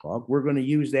that backlog. We're going to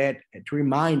use that to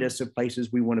remind us of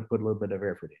places we want to put a little bit of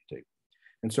effort into.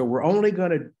 And so we're only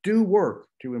going to do work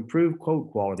to improve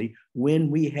code quality when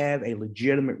we have a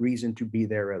legitimate reason to be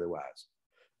there otherwise.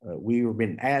 We have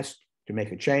been asked to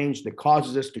make a change that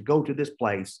causes us to go to this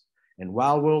place. And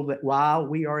while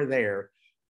we are there,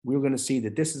 we're going to see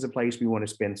that this is a place we want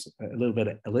to spend a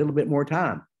little bit more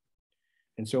time.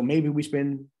 And so maybe we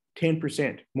spend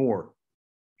 10% more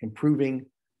improving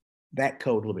that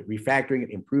code a little bit, refactoring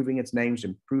it, improving its names,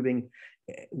 improving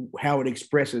how it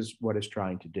expresses what it's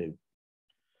trying to do.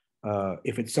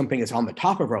 If it's something that's on the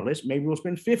top of our list, maybe we'll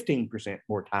spend 15%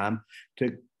 more time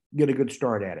to get a good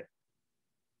start at it.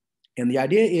 And the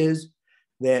idea is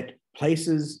that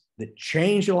places that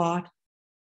change a lot,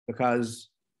 because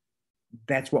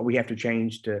that's what we have to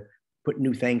change to put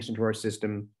new things into our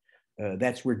system.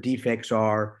 That's where defects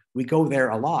are. We go there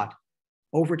a lot.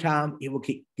 Over time, it will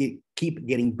keep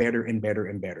getting better and better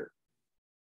and better,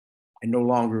 and no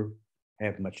longer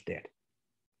have much debt.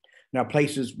 Now,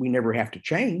 places we never have to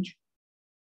change,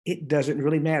 it doesn't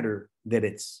really matter that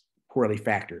it's poorly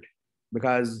factored,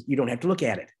 because you don't have to look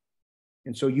at it.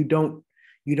 And so you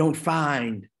don't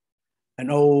find an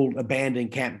old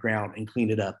abandoned campground and clean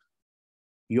it up.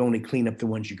 You only clean up the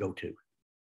ones you go to.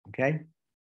 Okay.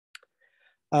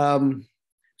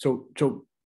 So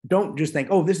don't just think,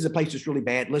 oh, this is a place that's really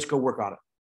bad, let's go work on it.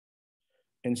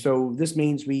 And so this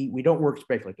means we don't work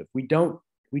speculative. We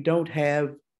don't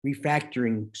have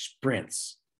refactoring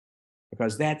sprints,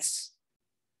 because that's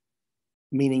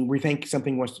meaning we think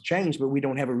something wants to change, but we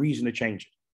don't have a reason to change it.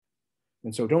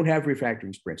 And so don't have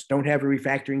refactoring sprints. Don't have a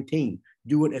refactoring team.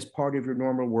 Do it as part of your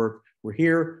normal work. We're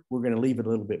here, we're going to leave it a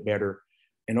little bit better.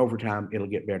 And over time, it'll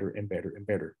get better and better and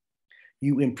better.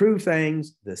 You improve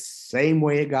things the same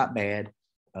way it got bad,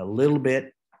 a little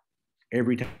bit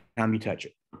every time you touch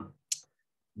it.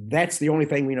 That's the only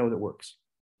thing we know that works.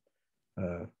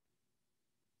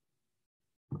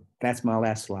 That's my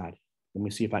last slide. Let me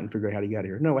see if I can figure out how to get out of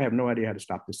here. No, I have no idea how to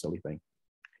stop this silly thing.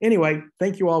 Anyway,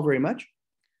 thank you all very much.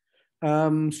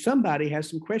 Somebody has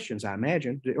some questions, I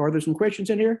imagine. Are there some questions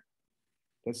in here?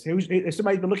 Has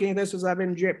somebody been looking at this as I've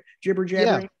been jibber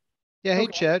jabbering? Yeah. Hey,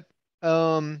 Chet.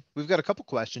 We've got a couple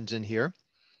questions in here.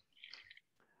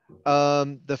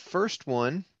 The first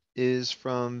one is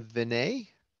from Vinay,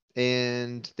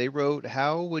 and they wrote,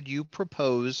 how would you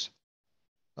propose?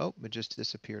 Oh, it just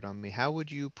disappeared on me. How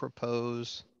would you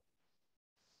propose?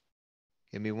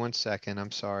 Give me 1 second.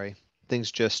 I'm sorry.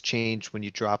 Things just changed when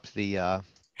you dropped the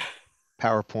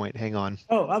PowerPoint. Hang on.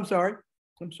 Oh, I'm sorry.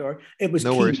 It was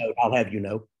no Keynote, worries. I'll have you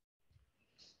know.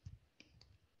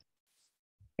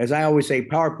 As I always say,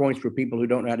 PowerPoint's for people who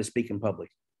don't know how to speak in public.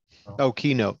 Oh,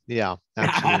 Keynote. Yeah,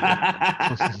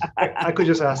 absolutely. I could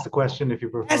just ask the question if you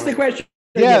prefer. Ask the question.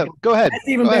 Yeah, go ahead. That's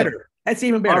even Go ahead. better. That's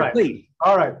even better. All right. Please.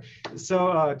 All right.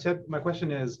 So, Chet, my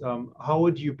question is, how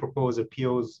would you propose a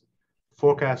PO's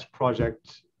forecast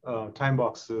project time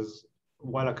boxes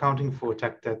while accounting for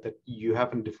tech debt that you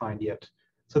haven't defined yet?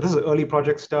 So this is early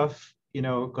project stuff,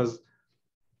 because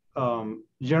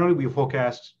generally we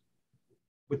forecast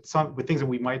with things that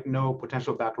we might know,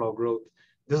 potential backlog growth.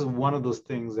 This is one of those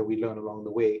things that we learn along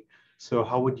the way. So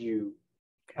how would you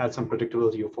add some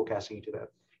predictability of forecasting into that?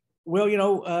 Well,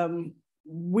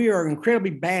 we are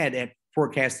incredibly bad at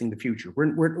forecasting the future.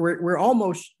 We're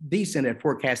almost decent at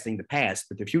forecasting the past,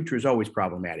 but the future is always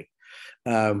problematic.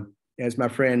 As my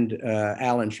friend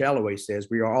Alan Shalloway says,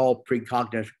 we are all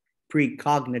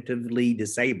precognitively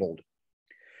disabled.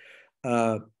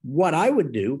 What I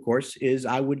would do, of course, is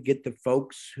I would get the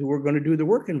folks who are going to do the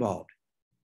work involved.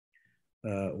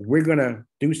 We're going to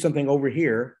do something over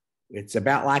here. It's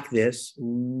about like this.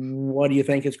 What do you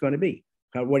think it's going to be?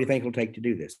 What do you think it'll take to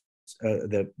do this?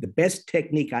 The best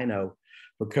technique I know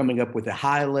for coming up with a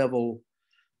high level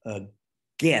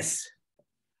guess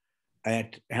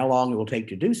at how long it will take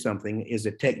to do something is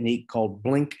a technique called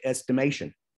blink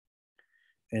estimation.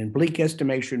 And blink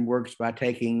estimation works by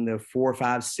taking the 4,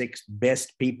 5, 6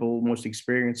 best people, most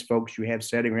experienced folks you have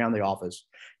sitting around the office.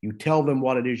 You tell them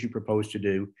what it is you propose to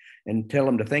do and tell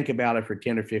them to think about it for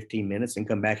 10 or 15 minutes and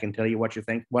come back and tell you what you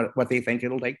think, what they think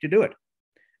it'll take to do it.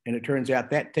 And it turns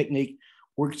out that technique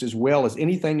works as well as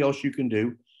anything else you can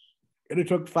do. And it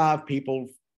took 5 people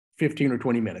 15 or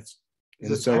 20 minutes.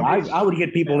 And so I would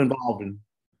get people involved in,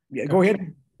 go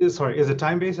ahead. Sorry, is it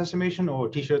time-based estimation or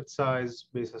t-shirt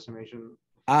size-based estimation?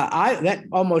 That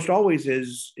almost always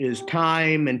is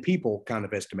time and people kind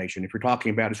of estimation. If you're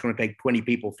talking about it's going to take 20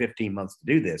 people 15 months to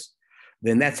do this,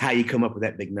 then that's how you come up with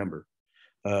that big number.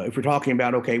 If we're talking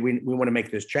about, okay, we want to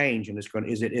make this change and is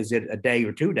it a day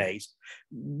or 2 days?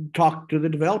 Talk to the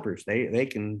developers. They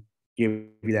can give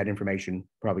you that information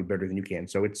probably better than you can.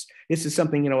 So this is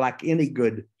something, like any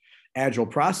good Agile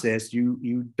process,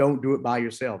 you don't do it by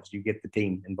yourselves. You get the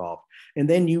team involved, and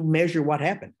then you measure what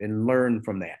happened and learn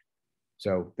from that.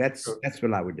 So that's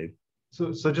what I would do.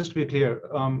 So just to be clear,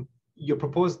 you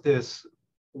proposed this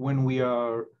when we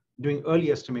are doing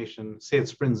early estimation, say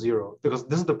it's sprint 0, because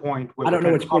this is the point where I don't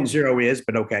know what sprint 0 is,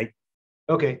 but okay.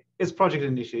 Okay, it's project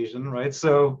initiation, right?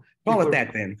 So call it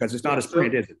that then, because it's not a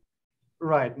sprint, is it?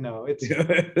 Right. No, it's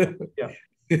yeah.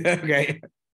 Okay.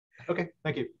 Okay.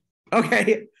 Thank you.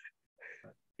 Okay.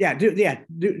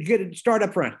 Start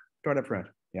up front.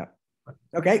 Yeah.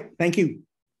 Okay. Thank you.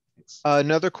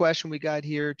 Another question we got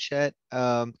here, Chet.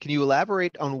 Can you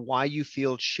elaborate on why you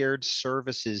feel shared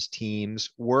services teams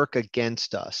work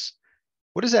against us?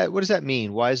 What does that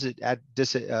mean? Why is it at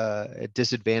a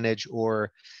disadvantage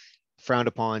or frowned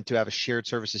upon to have a shared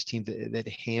services team that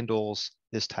handles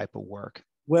this type of work?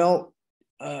 Well,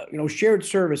 shared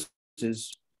services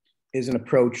is an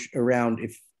approach around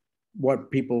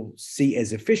what people see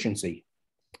as efficiency.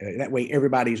 That way,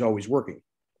 everybody's always working.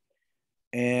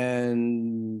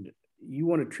 And you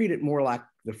want to treat it more like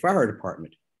the fire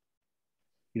department.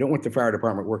 You don't want the fire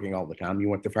department working all the time. You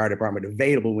want the fire department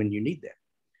available when you need them.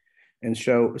 And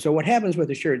so what happens with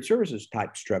the shared services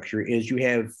type structure is you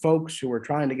have folks who are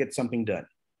trying to get something done,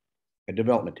 a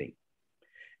development team.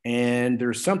 And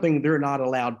there's something they're not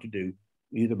allowed to do,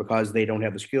 either because they don't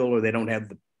have the skill or they don't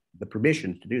have the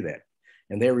permission to do that.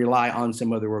 And they rely on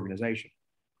some other organization,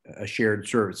 a shared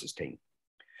services team.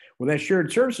 Well, that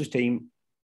shared services team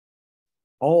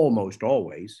almost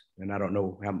always, and I don't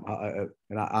know how,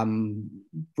 I'm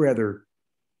rather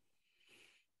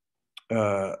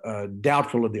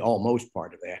doubtful of the almost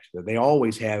part of that they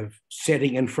always have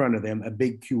sitting in front of them a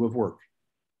big queue of work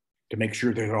to make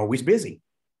sure they're always busy.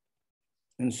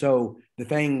 And so the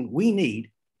thing we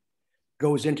need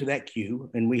goes into that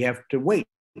queue and we have to wait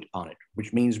on it,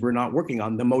 which means we're not working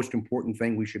on the most important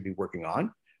thing we should be working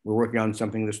on. We're working on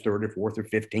something that's 3rd or 4th or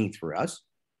 15th for us.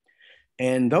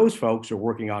 And those folks are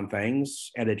working on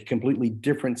things at a completely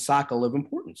different cycle of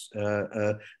importance.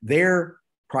 Their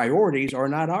priorities are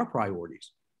not our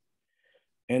priorities.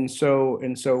 And so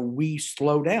we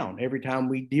slow down. Every time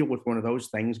we deal with one of those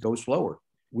things, go slower.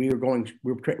 We are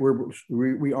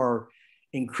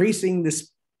decreasing the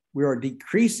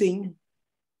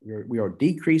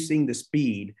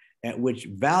speed at which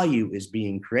value is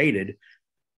being created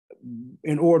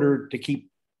in order to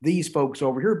keep these folks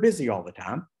over here busy all the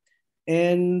time.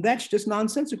 And that's just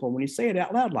nonsensical when you say it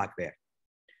out loud like that.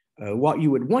 What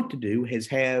you would want to do is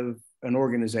have an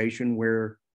organization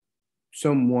where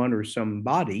someone or some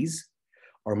bodies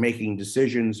are making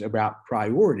decisions about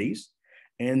priorities,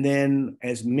 and then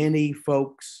as many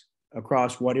folks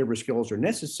across whatever skills are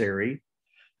necessary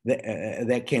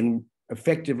that can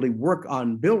effectively work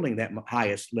on building that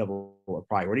highest level of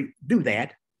priority, do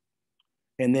that.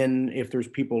 And then if there's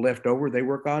people left over, they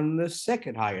work on the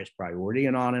second highest priority,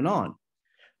 and on and on.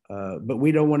 But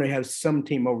we don't want to have some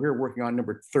team over here working on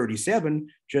number 37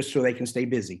 just so they can stay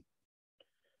busy.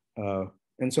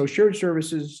 And so shared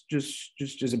services just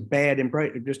is a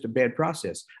bad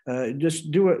process. Just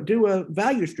do a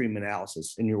value stream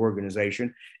analysis in your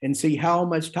organization and see how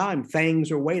much time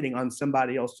things are waiting on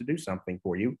somebody else to do something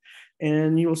for you,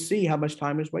 and you'll see how much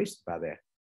time is wasted by that.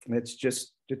 And it's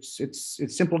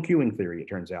simple queuing theory, it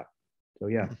turns out. So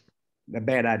yeah, a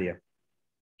bad idea.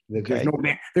 Okay.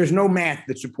 There's no math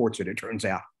that supports it, it turns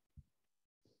out.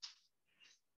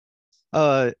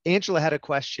 Angela had a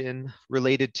question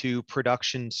related to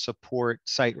production support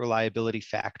site reliability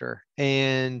factor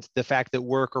and the fact that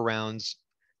workarounds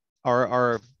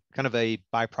are kind of a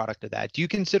byproduct of that. Do you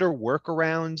consider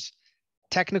workarounds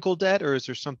technical debt, or is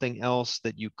there something else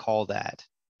that you call that?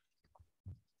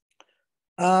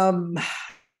 I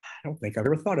don't think I've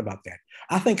ever thought about that.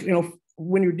 I think,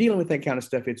 when you're dealing with that kind of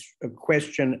stuff, it's a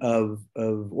question of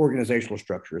organizational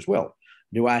structure as well.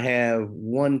 Do I have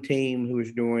one team who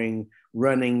is doing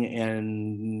running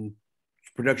and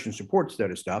production support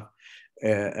sort of stuff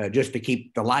just to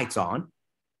keep the lights on?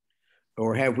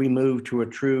 Or have we moved to a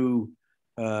true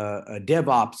a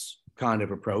DevOps kind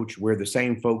of approach where the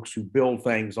same folks who build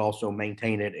things also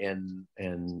maintain it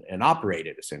and operate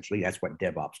it, essentially? That's what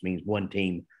DevOps means, one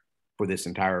team for this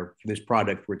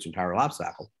product for its entire life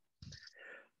cycle.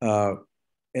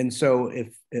 And so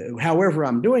however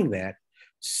I'm doing that,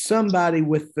 somebody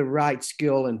with the right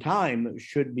skill and time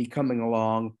should be coming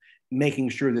along, making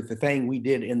sure that the thing we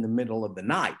did in the middle of the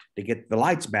night to get the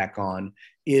lights back on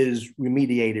is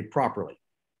remediated properly.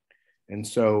 And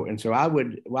so I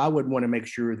would want to make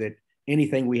sure that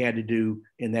anything we had to do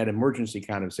in that emergency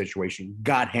kind of situation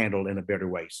got handled in a better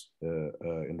way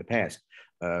in the past.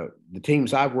 The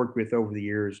teams I've worked with over the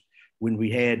years, when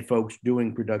we had folks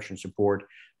doing production support,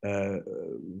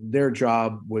 their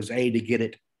job was A, to get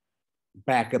it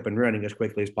back up and running as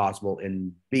quickly as possible,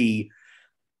 and B,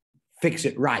 fix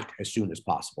it right as soon as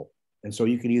possible. And so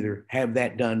you can either have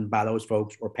that done by those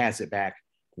folks or pass it back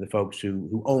to the folks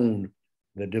who own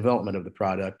the development of the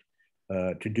product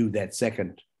to do that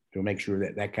second, to make sure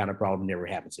that that kind of problem never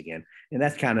happens again. And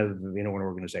that's kind of, an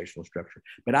organizational structure.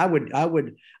 But I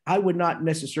would not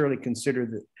necessarily consider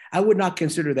that. I would not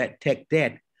consider that tech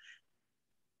debt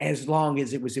as long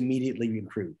as it was immediately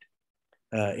improved.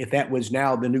 If that was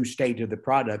now the new state of the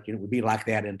product, and it would be like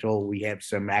that until we have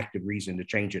some active reason to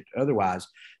change it otherwise,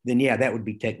 then yeah, that would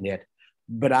be tech debt.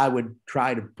 But I would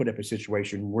try to put up a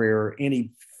situation where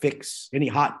any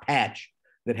hot patch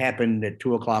that happened at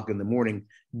 2 o'clock in the morning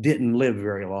didn't live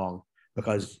very long,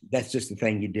 because that's just the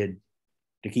thing you did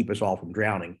to keep us all from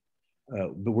drowning.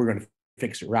 But we're going to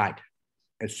fix it right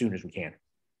as soon as we can.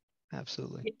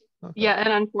 Absolutely. Okay. Yeah,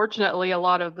 and unfortunately, a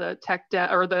lot of the tech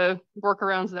debt or the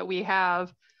workarounds that we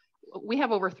have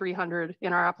over 300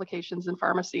 in our applications in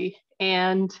pharmacy.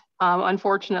 And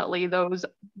unfortunately,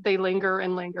 they linger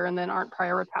and then aren't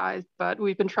prioritized. But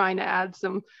we've been trying to add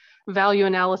some value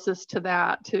analysis to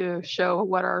that to show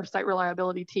what our site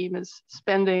reliability team is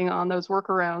spending on those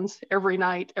workarounds every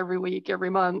night, every week, every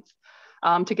month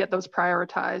to get those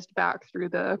prioritized back through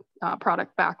the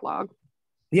product backlog.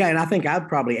 Yeah, and I think I'd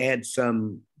probably add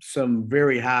some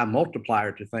very high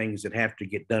multiplier to things that have to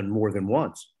get done more than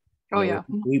once. Yeah.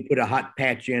 We put a hot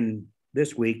patch in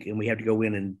this week, and we have to go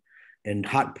in and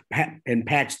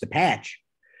patch the patch.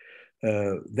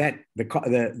 That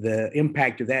the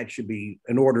impact of that should be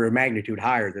an order of magnitude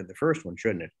higher than the first one,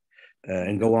 shouldn't it?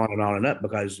 And go on and up,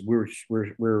 because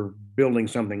we're building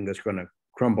something that's going to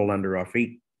crumble under our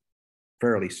feet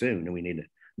fairly soon, and we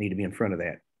need to be in front of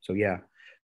that. So yeah.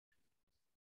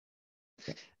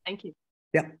 Thank you.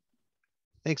 Yep.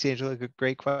 Thanks, Angela.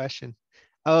 Great question.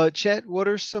 Chet, what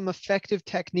are some effective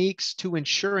techniques to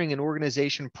ensuring an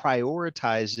organization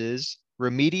prioritizes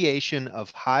remediation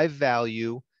of high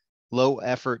value, low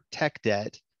effort tech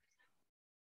debt,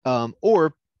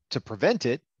 or to prevent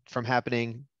it from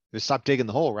happening, to stop digging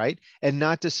the hole, right? And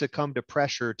not to succumb to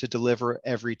pressure to deliver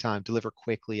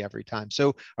quickly every time.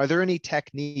 So are there any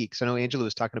techniques? I know Angela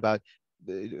was talking about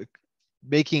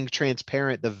making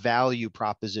transparent the value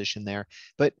proposition there,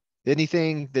 but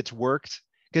anything that's worked?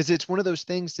 Because it's one of those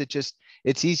things that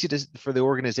it's easy for the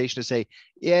organization to say,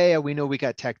 yeah, we know we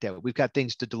got tech debt, we've got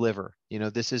things to deliver.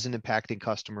 This isn't impacting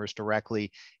customers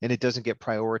directly, and it doesn't get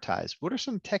prioritized. What are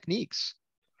some techniques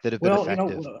that have been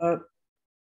effective?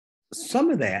 Some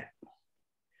of that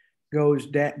goes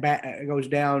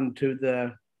down to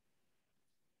the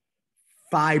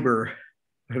fiber,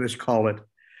 let's call it,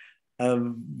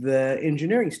 of the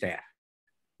engineering staff.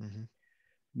 Mm-hmm.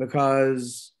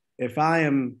 Because if I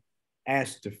am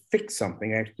asked to fix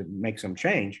something, asked to make some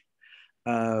change,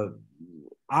 of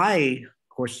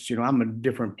course, I'm in a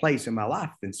different place in my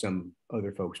life than some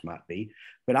other folks might be,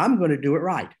 but I'm going to do it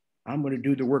right. I'm going to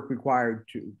do the work required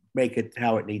to make it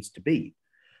how it needs to be.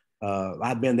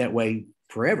 I've been that way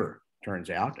forever, turns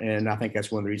out. And I think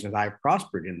that's one of the reasons I've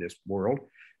prospered in this world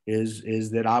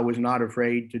is that I was not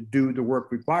afraid to do the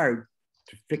work required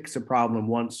to fix a problem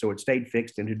once so it stayed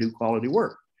fixed and to do quality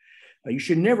work. You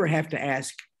should never have to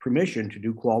ask permission to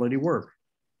do quality work.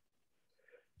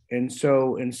 And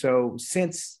so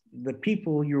since the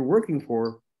people you're working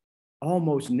for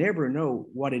almost never know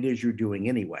what it is you're doing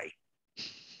anyway,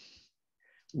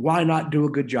 why not do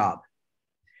a good job?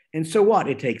 And so what?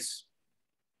 It takes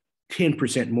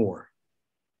 10% more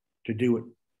to do it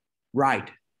right.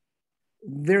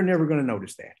 They're never going to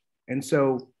notice that. And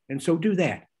so do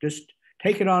that. Just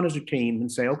take it on as a team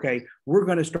and say, okay, we're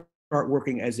going to start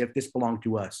working as if this belonged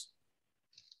to us.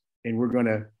 And we're going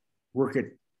to work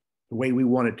it the way we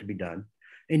want it to be done.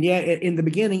 And yeah, in the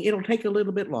beginning, it'll take a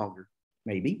little bit longer,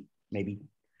 maybe.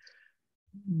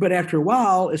 But after a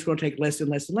while, it's going to take less and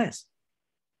less and less.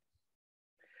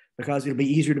 Because it'll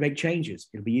be easier to make changes.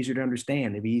 It'll be easier to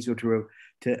understand. It'll be easier to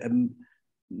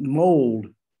mold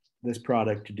this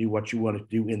product to do what you want it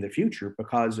to do in the future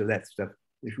because of that stuff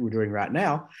that we're doing right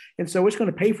now. And so it's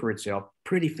going to pay for itself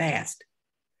pretty fast.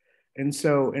 And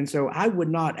so I would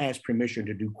not ask permission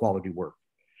to do quality work.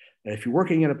 If you're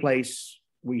working in a place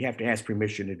where you have to ask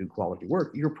permission to do quality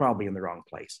work, you're probably in the wrong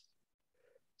place.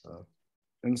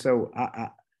 And so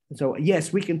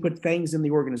yes, we can put things in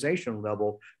the organizational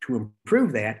level to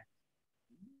improve that.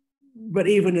 But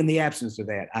even in the absence of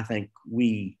that, I think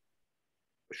we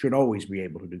should always be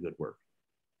able to do good work.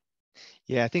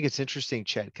 Yeah, I think it's interesting,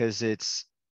 Chet, because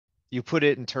you put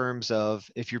it in terms of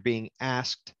if you're being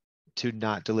asked to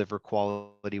not deliver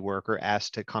quality work or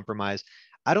asked to compromise.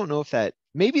 I don't know if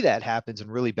maybe that happens in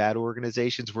really bad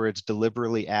organizations where it's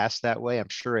deliberately asked that way. I'm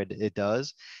sure it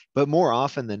does. But more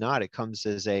often than not, it comes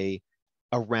as a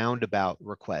roundabout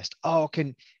request. Oh,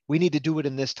 we need to do it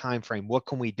in this time frame. What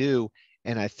can we do?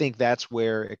 And I think that's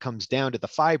where it comes down to the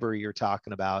fiber you're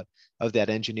talking about of that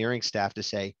engineering staff to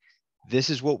say, this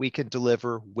is what we can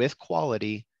deliver with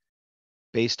quality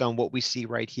based on what we see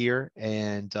right here,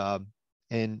 and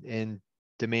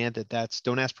demand that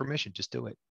don't ask permission, just do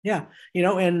it. Yeah,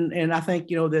 and I think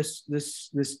this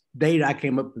data I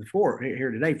came up with here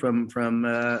today from who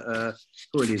are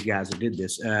these guys that did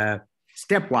this?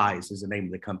 Stepwise is the name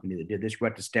of the company that did this. Go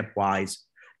to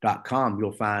stepwise.com.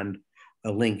 You'll find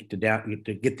a link to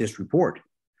get this report,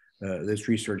 this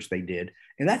research they did,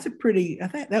 and that's I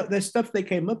think that stuff they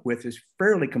came up with is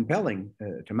fairly compelling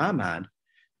to my mind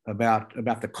about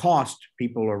the cost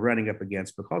people are running up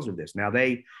against because of this. Now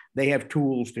they have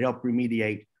tools to help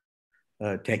remediate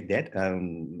tech debt.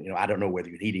 I don't know whether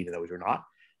you need any of those or not,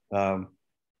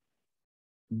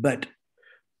 but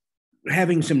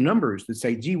having some numbers that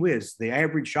say, gee whiz, the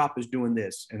average shop is doing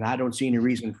this, and I don't see any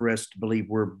reason for us to believe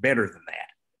we're better than that.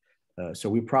 So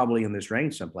we're probably in this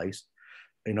range someplace.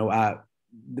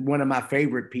 One of my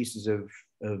favorite pieces of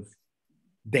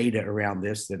data around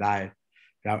this that I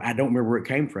don't remember where it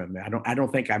came from. I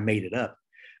don't think I made it up,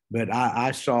 but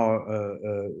I saw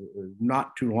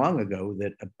not too long ago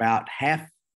that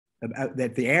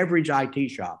that the average IT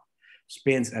shop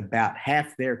spends about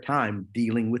half their time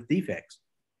dealing with defects.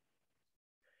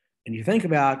 And you think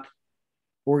about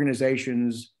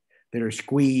organizations that are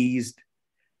squeezed,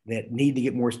 that need to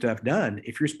get more stuff done.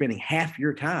 If you're spending half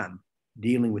your time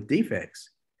dealing with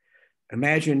defects,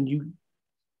 imagine you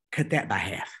cut that by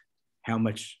half, how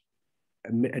much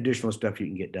additional stuff you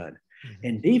can get done. Mm-hmm.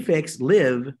 And defects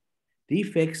live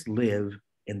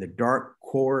in the dark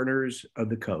corners of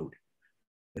the code.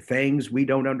 The things we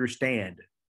don't understand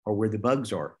are where the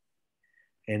bugs are.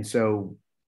 And so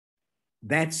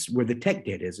that's where the tech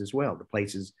debt is as well, the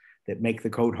places that make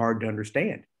the code hard to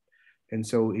understand. And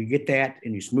so you get that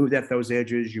and you smooth out those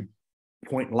edges, you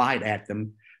point light at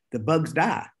them, the bugs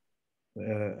die.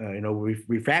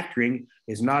 Refactoring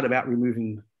is not about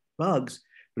removing bugs,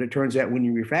 but it turns out when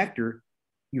you refactor,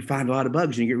 you find a lot of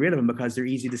bugs and you get rid of them because they're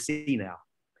easy to see now.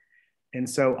 And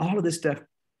so all of this stuff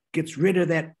gets rid of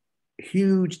that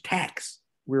huge tax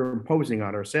we're imposing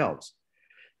on ourselves.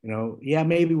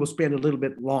 Maybe we'll spend a little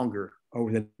bit longer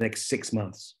over the next 6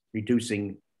 months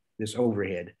reducing this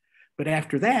overhead. But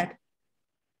after that,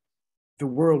 the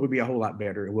world will be a whole lot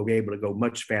better and we'll be able to go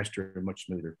much faster and much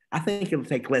smoother. I think it'll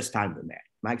take less time than that.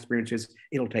 My experience is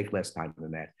it'll take less time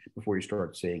than that before you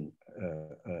start seeing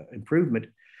improvement.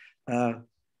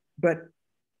 But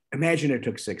imagine it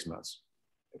took 6 months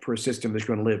for a system that's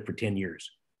going to live for 10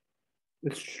 years.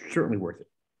 It's certainly worth it.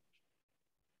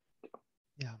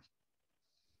 Yeah.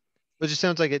 It just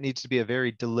sounds like it needs to be a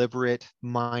very deliberate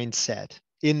mindset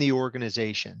in the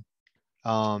organization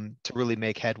to really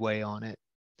make headway on it.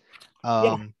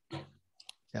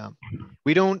 Yeah.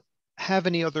 We don't have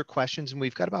any other questions, and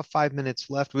we've got about 5 minutes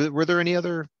left. Were there any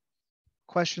other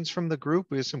questions from the group?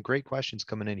 We have some great questions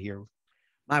coming in here.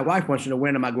 My wife wants to know,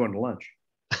 when am I going to lunch?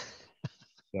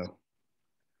 So.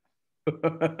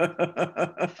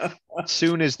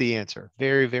 Soon is the answer.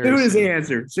 Very, very soon. Is soon. the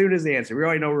answer. Soon is the answer. We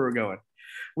already know where we're going.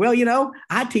 Well, you know,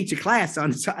 I teach a class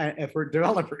on for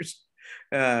developers,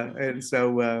 and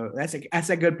so that's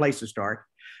a good place to start.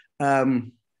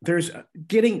 There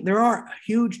are a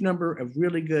huge number of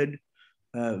really good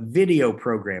video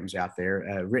programs out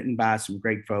there written by some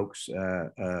great folks.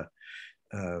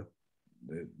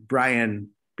 Brian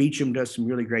Beecham does some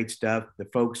really great stuff. The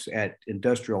folks at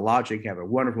Industrial Logic have a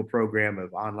wonderful program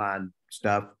of online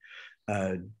stuff.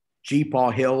 G.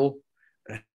 Paul Hill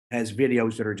has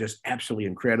videos that are just absolutely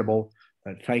incredible,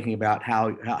 talking about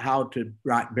how to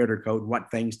write better code,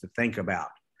 what things to think about.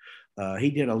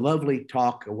 He did a lovely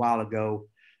talk a while ago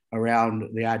around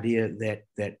the idea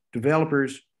that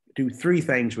developers do 3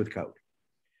 things with code.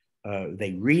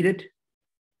 They read it,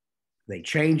 they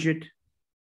change it,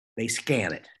 they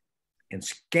scan it. And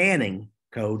scanning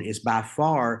code is by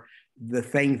far the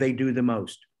thing they do the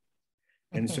most.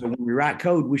 And so when we write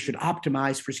code, we should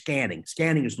optimize for scanning.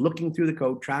 Scanning is looking through the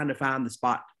code, trying to find the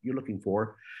spot you're looking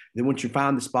for. Then once you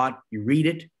find the spot, you read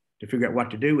it to figure out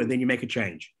what to do, and then you make a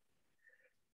change.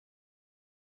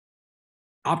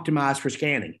 Optimize for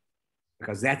scanning,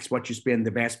 because that's what you spend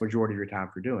the vast majority of your time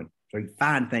for doing. So you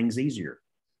find things easier.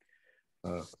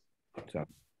 So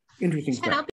interesting stuff.